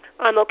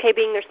 I'm okay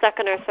being their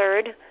second or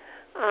third.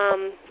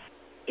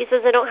 He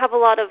says, I don't have a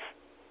lot of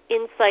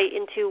insight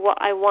into what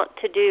I want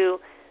to do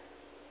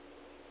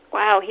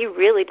Wow, he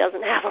really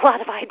doesn't have a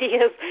lot of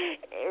ideas.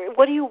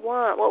 What do you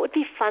want? What would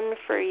be fun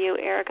for you,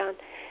 Aragon?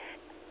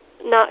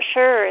 Not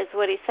sure is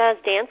what he says.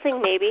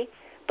 Dancing, maybe.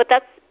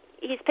 But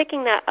he's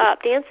picking that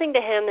up. Dancing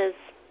to him is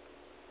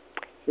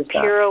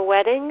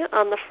pirouetting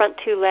on the front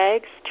two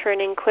legs,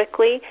 turning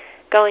quickly,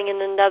 going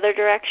in another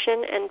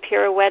direction, and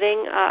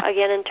pirouetting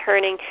again and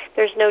turning.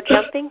 There's no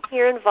jumping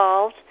here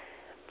involved.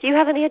 Do you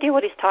have any idea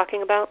what he's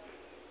talking about?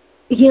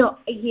 Here,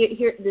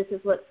 this is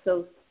what's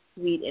so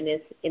sweet and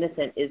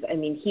innocent is, I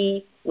mean,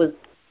 he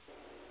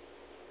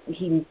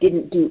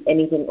didn't do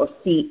anything or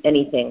see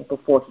anything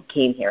before he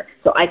came here.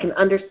 So I can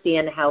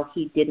understand how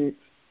he didn't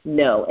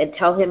know. And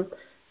tell him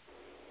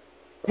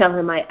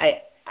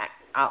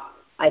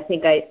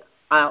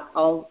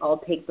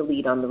I'll take the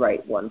lead on the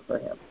right one for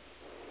him.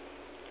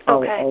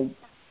 Okay.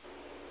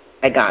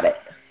 I got it.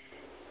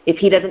 If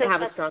he doesn't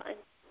have a strong,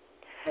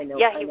 I know.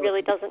 Yeah, he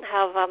really doesn't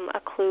have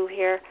a clue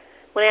here.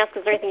 When I ask,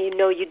 is there anything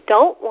you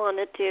don't want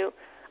to do?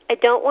 I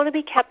don't want to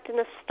be kept in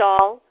a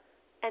stall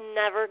and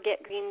never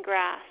get green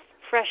grass.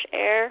 Fresh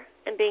air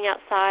and being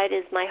outside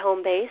is my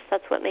home base.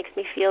 That's what makes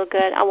me feel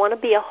good. I want to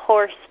be a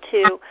horse,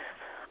 too.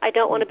 I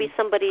don't want to be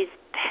somebody's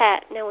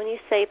pet. Now, when you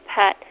say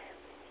pet,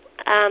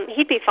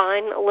 he'd be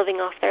fine living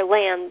off their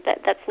land.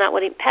 That's not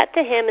what pet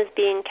to him is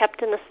being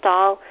kept in a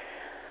stall,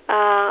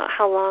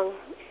 how long?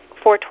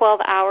 For 12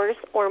 hours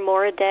or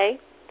more a day,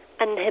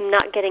 and him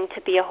not getting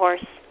to be a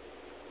horse.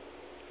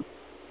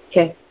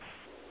 Okay.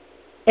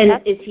 And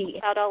That's is he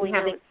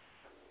having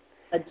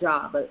a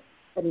job?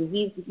 I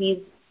mean, he's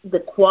the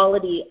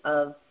quality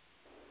of,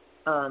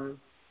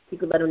 you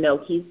could let him know,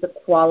 he's the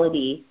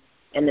quality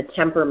and the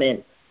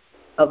temperament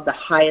of the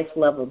highest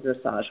level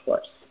dressage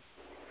horse.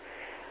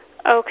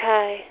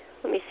 Okay.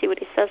 Let me see what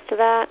he says to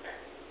that.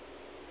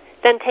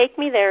 Then take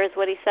me there is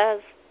what he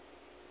says.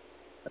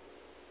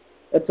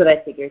 That's what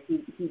I figured. He's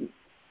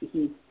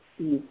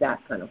that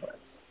kind of horse.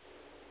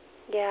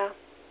 Yeah.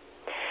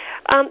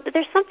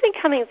 There's something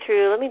coming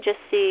through. Let me just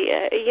see.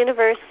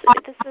 Universe,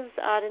 this is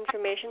odd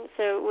information.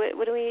 So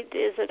what do we?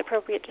 Is it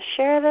appropriate to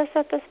share this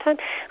at this time?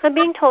 I'm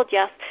being told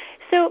yes.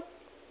 So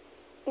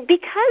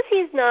because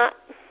he's not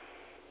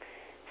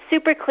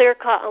super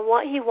clear-cut on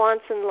what he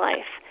wants in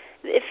life,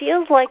 it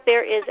feels like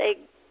there is a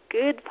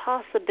good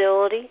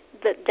possibility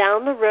that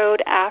down the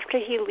road after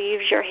he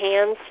leaves your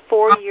hands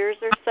 4 years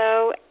or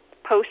so,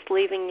 post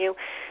leaving you,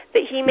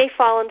 that he may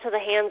fall into the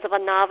hands of a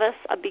novice,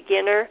 a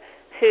beginner,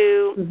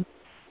 who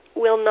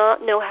will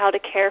not know how to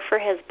care for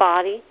his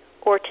body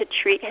or to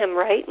treat him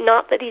right.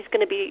 Not that he's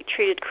going to be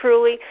treated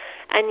cruelly,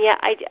 and yet,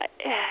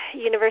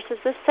 universe, is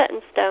this set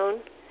in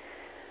stone?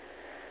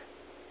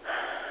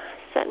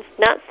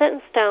 Not set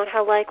in stone.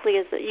 How likely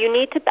is it? You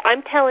need to.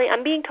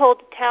 I'm being told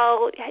to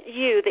tell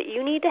you that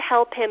you need to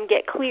help him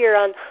get clear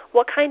on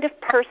what kind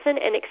of person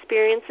and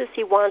experiences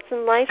he wants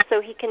in life,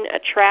 so he can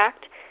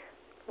attract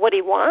what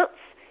he wants.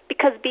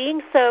 Because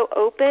being so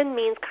open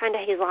means kind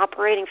of he's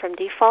operating from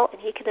default,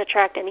 and he can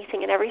attract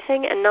anything and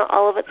everything, and not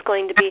all of it's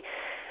going to be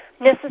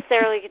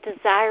necessarily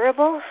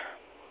desirable.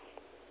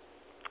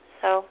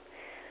 So.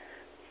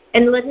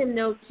 And let him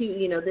know,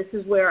 too, this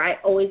is where I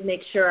always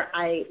make sure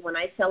when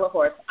I sell a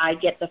horse, I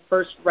get the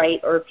first right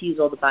or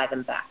refusal to buy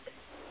them back.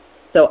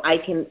 So I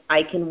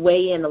can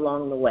weigh in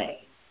along the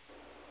way.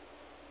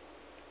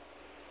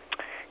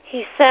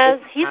 He says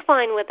he's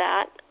fine with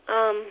that.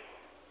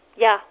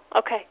 Yeah,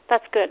 okay,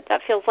 that's good.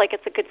 That feels like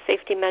it's a good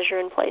safety measure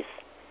in place.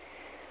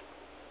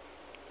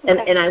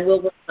 Okay. And I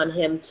will work on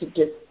him to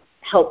just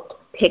help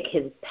pick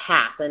his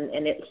path,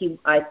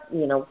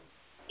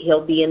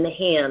 he'll be in the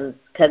hands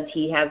because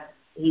he's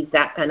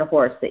that kind of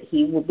horse that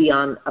he will be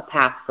on a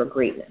path for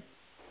greatness.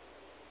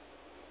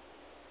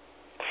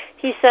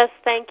 He says,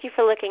 thank you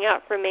for looking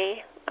out for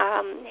me.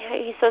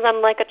 He says,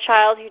 I'm like a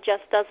child who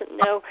just doesn't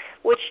know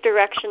which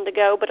direction to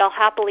go, but I'll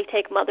happily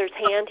take Mother's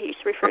hand. He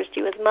refers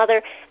to you as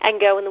Mother, and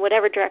go in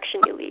whatever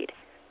direction you lead.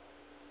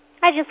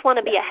 I just want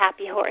to be a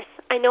happy horse.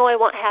 I know I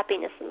want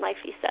happiness in life,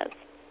 he says.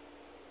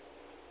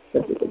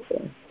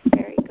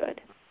 Very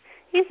good.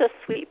 He's a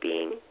sweet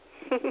being.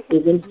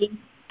 Isn't he?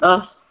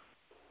 Oh.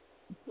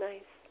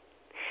 Nice.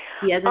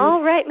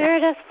 All right,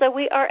 Meredith, so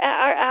we are at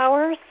our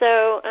hour,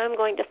 so I'm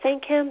going to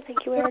thank him.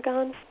 Thank you,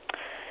 Aragon.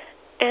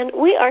 And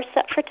we are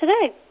set for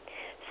today.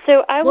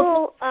 So I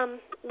will,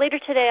 later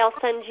today, I'll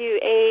send you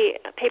a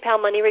PayPal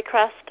money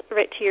request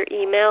right to your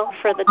email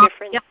for the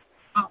difference. Yep.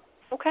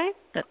 Okay?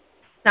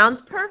 Sounds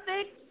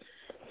perfect.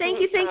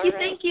 Thank you.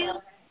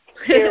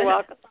 You're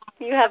welcome.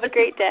 You have a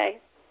great day.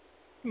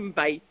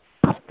 Bye.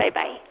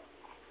 Bye-bye.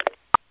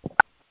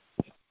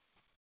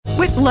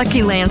 With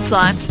Lucky Land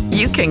Slots,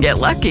 you can get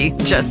lucky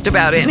just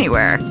about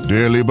anywhere.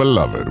 Dearly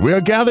beloved, we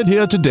are gathered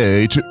here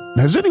today to...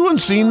 Has anyone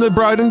seen the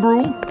bride and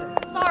groom?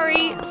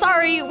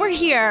 Sorry, we're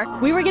here.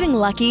 We were getting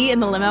lucky in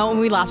the limo and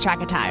we lost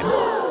track of time.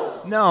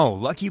 No,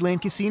 Lucky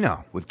Land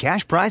Casino, with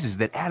cash prizes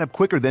that add up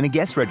quicker than a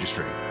guest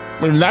registry.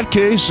 In that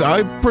case,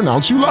 I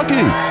pronounce you lucky.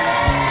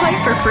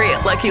 Play for free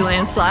at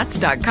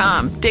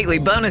LuckyLandSlots.com. Daily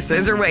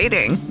bonuses are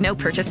waiting. No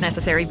purchase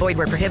necessary. Void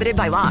where prohibited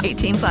by law.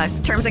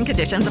 18+. Terms and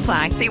conditions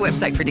apply. See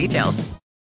website for details.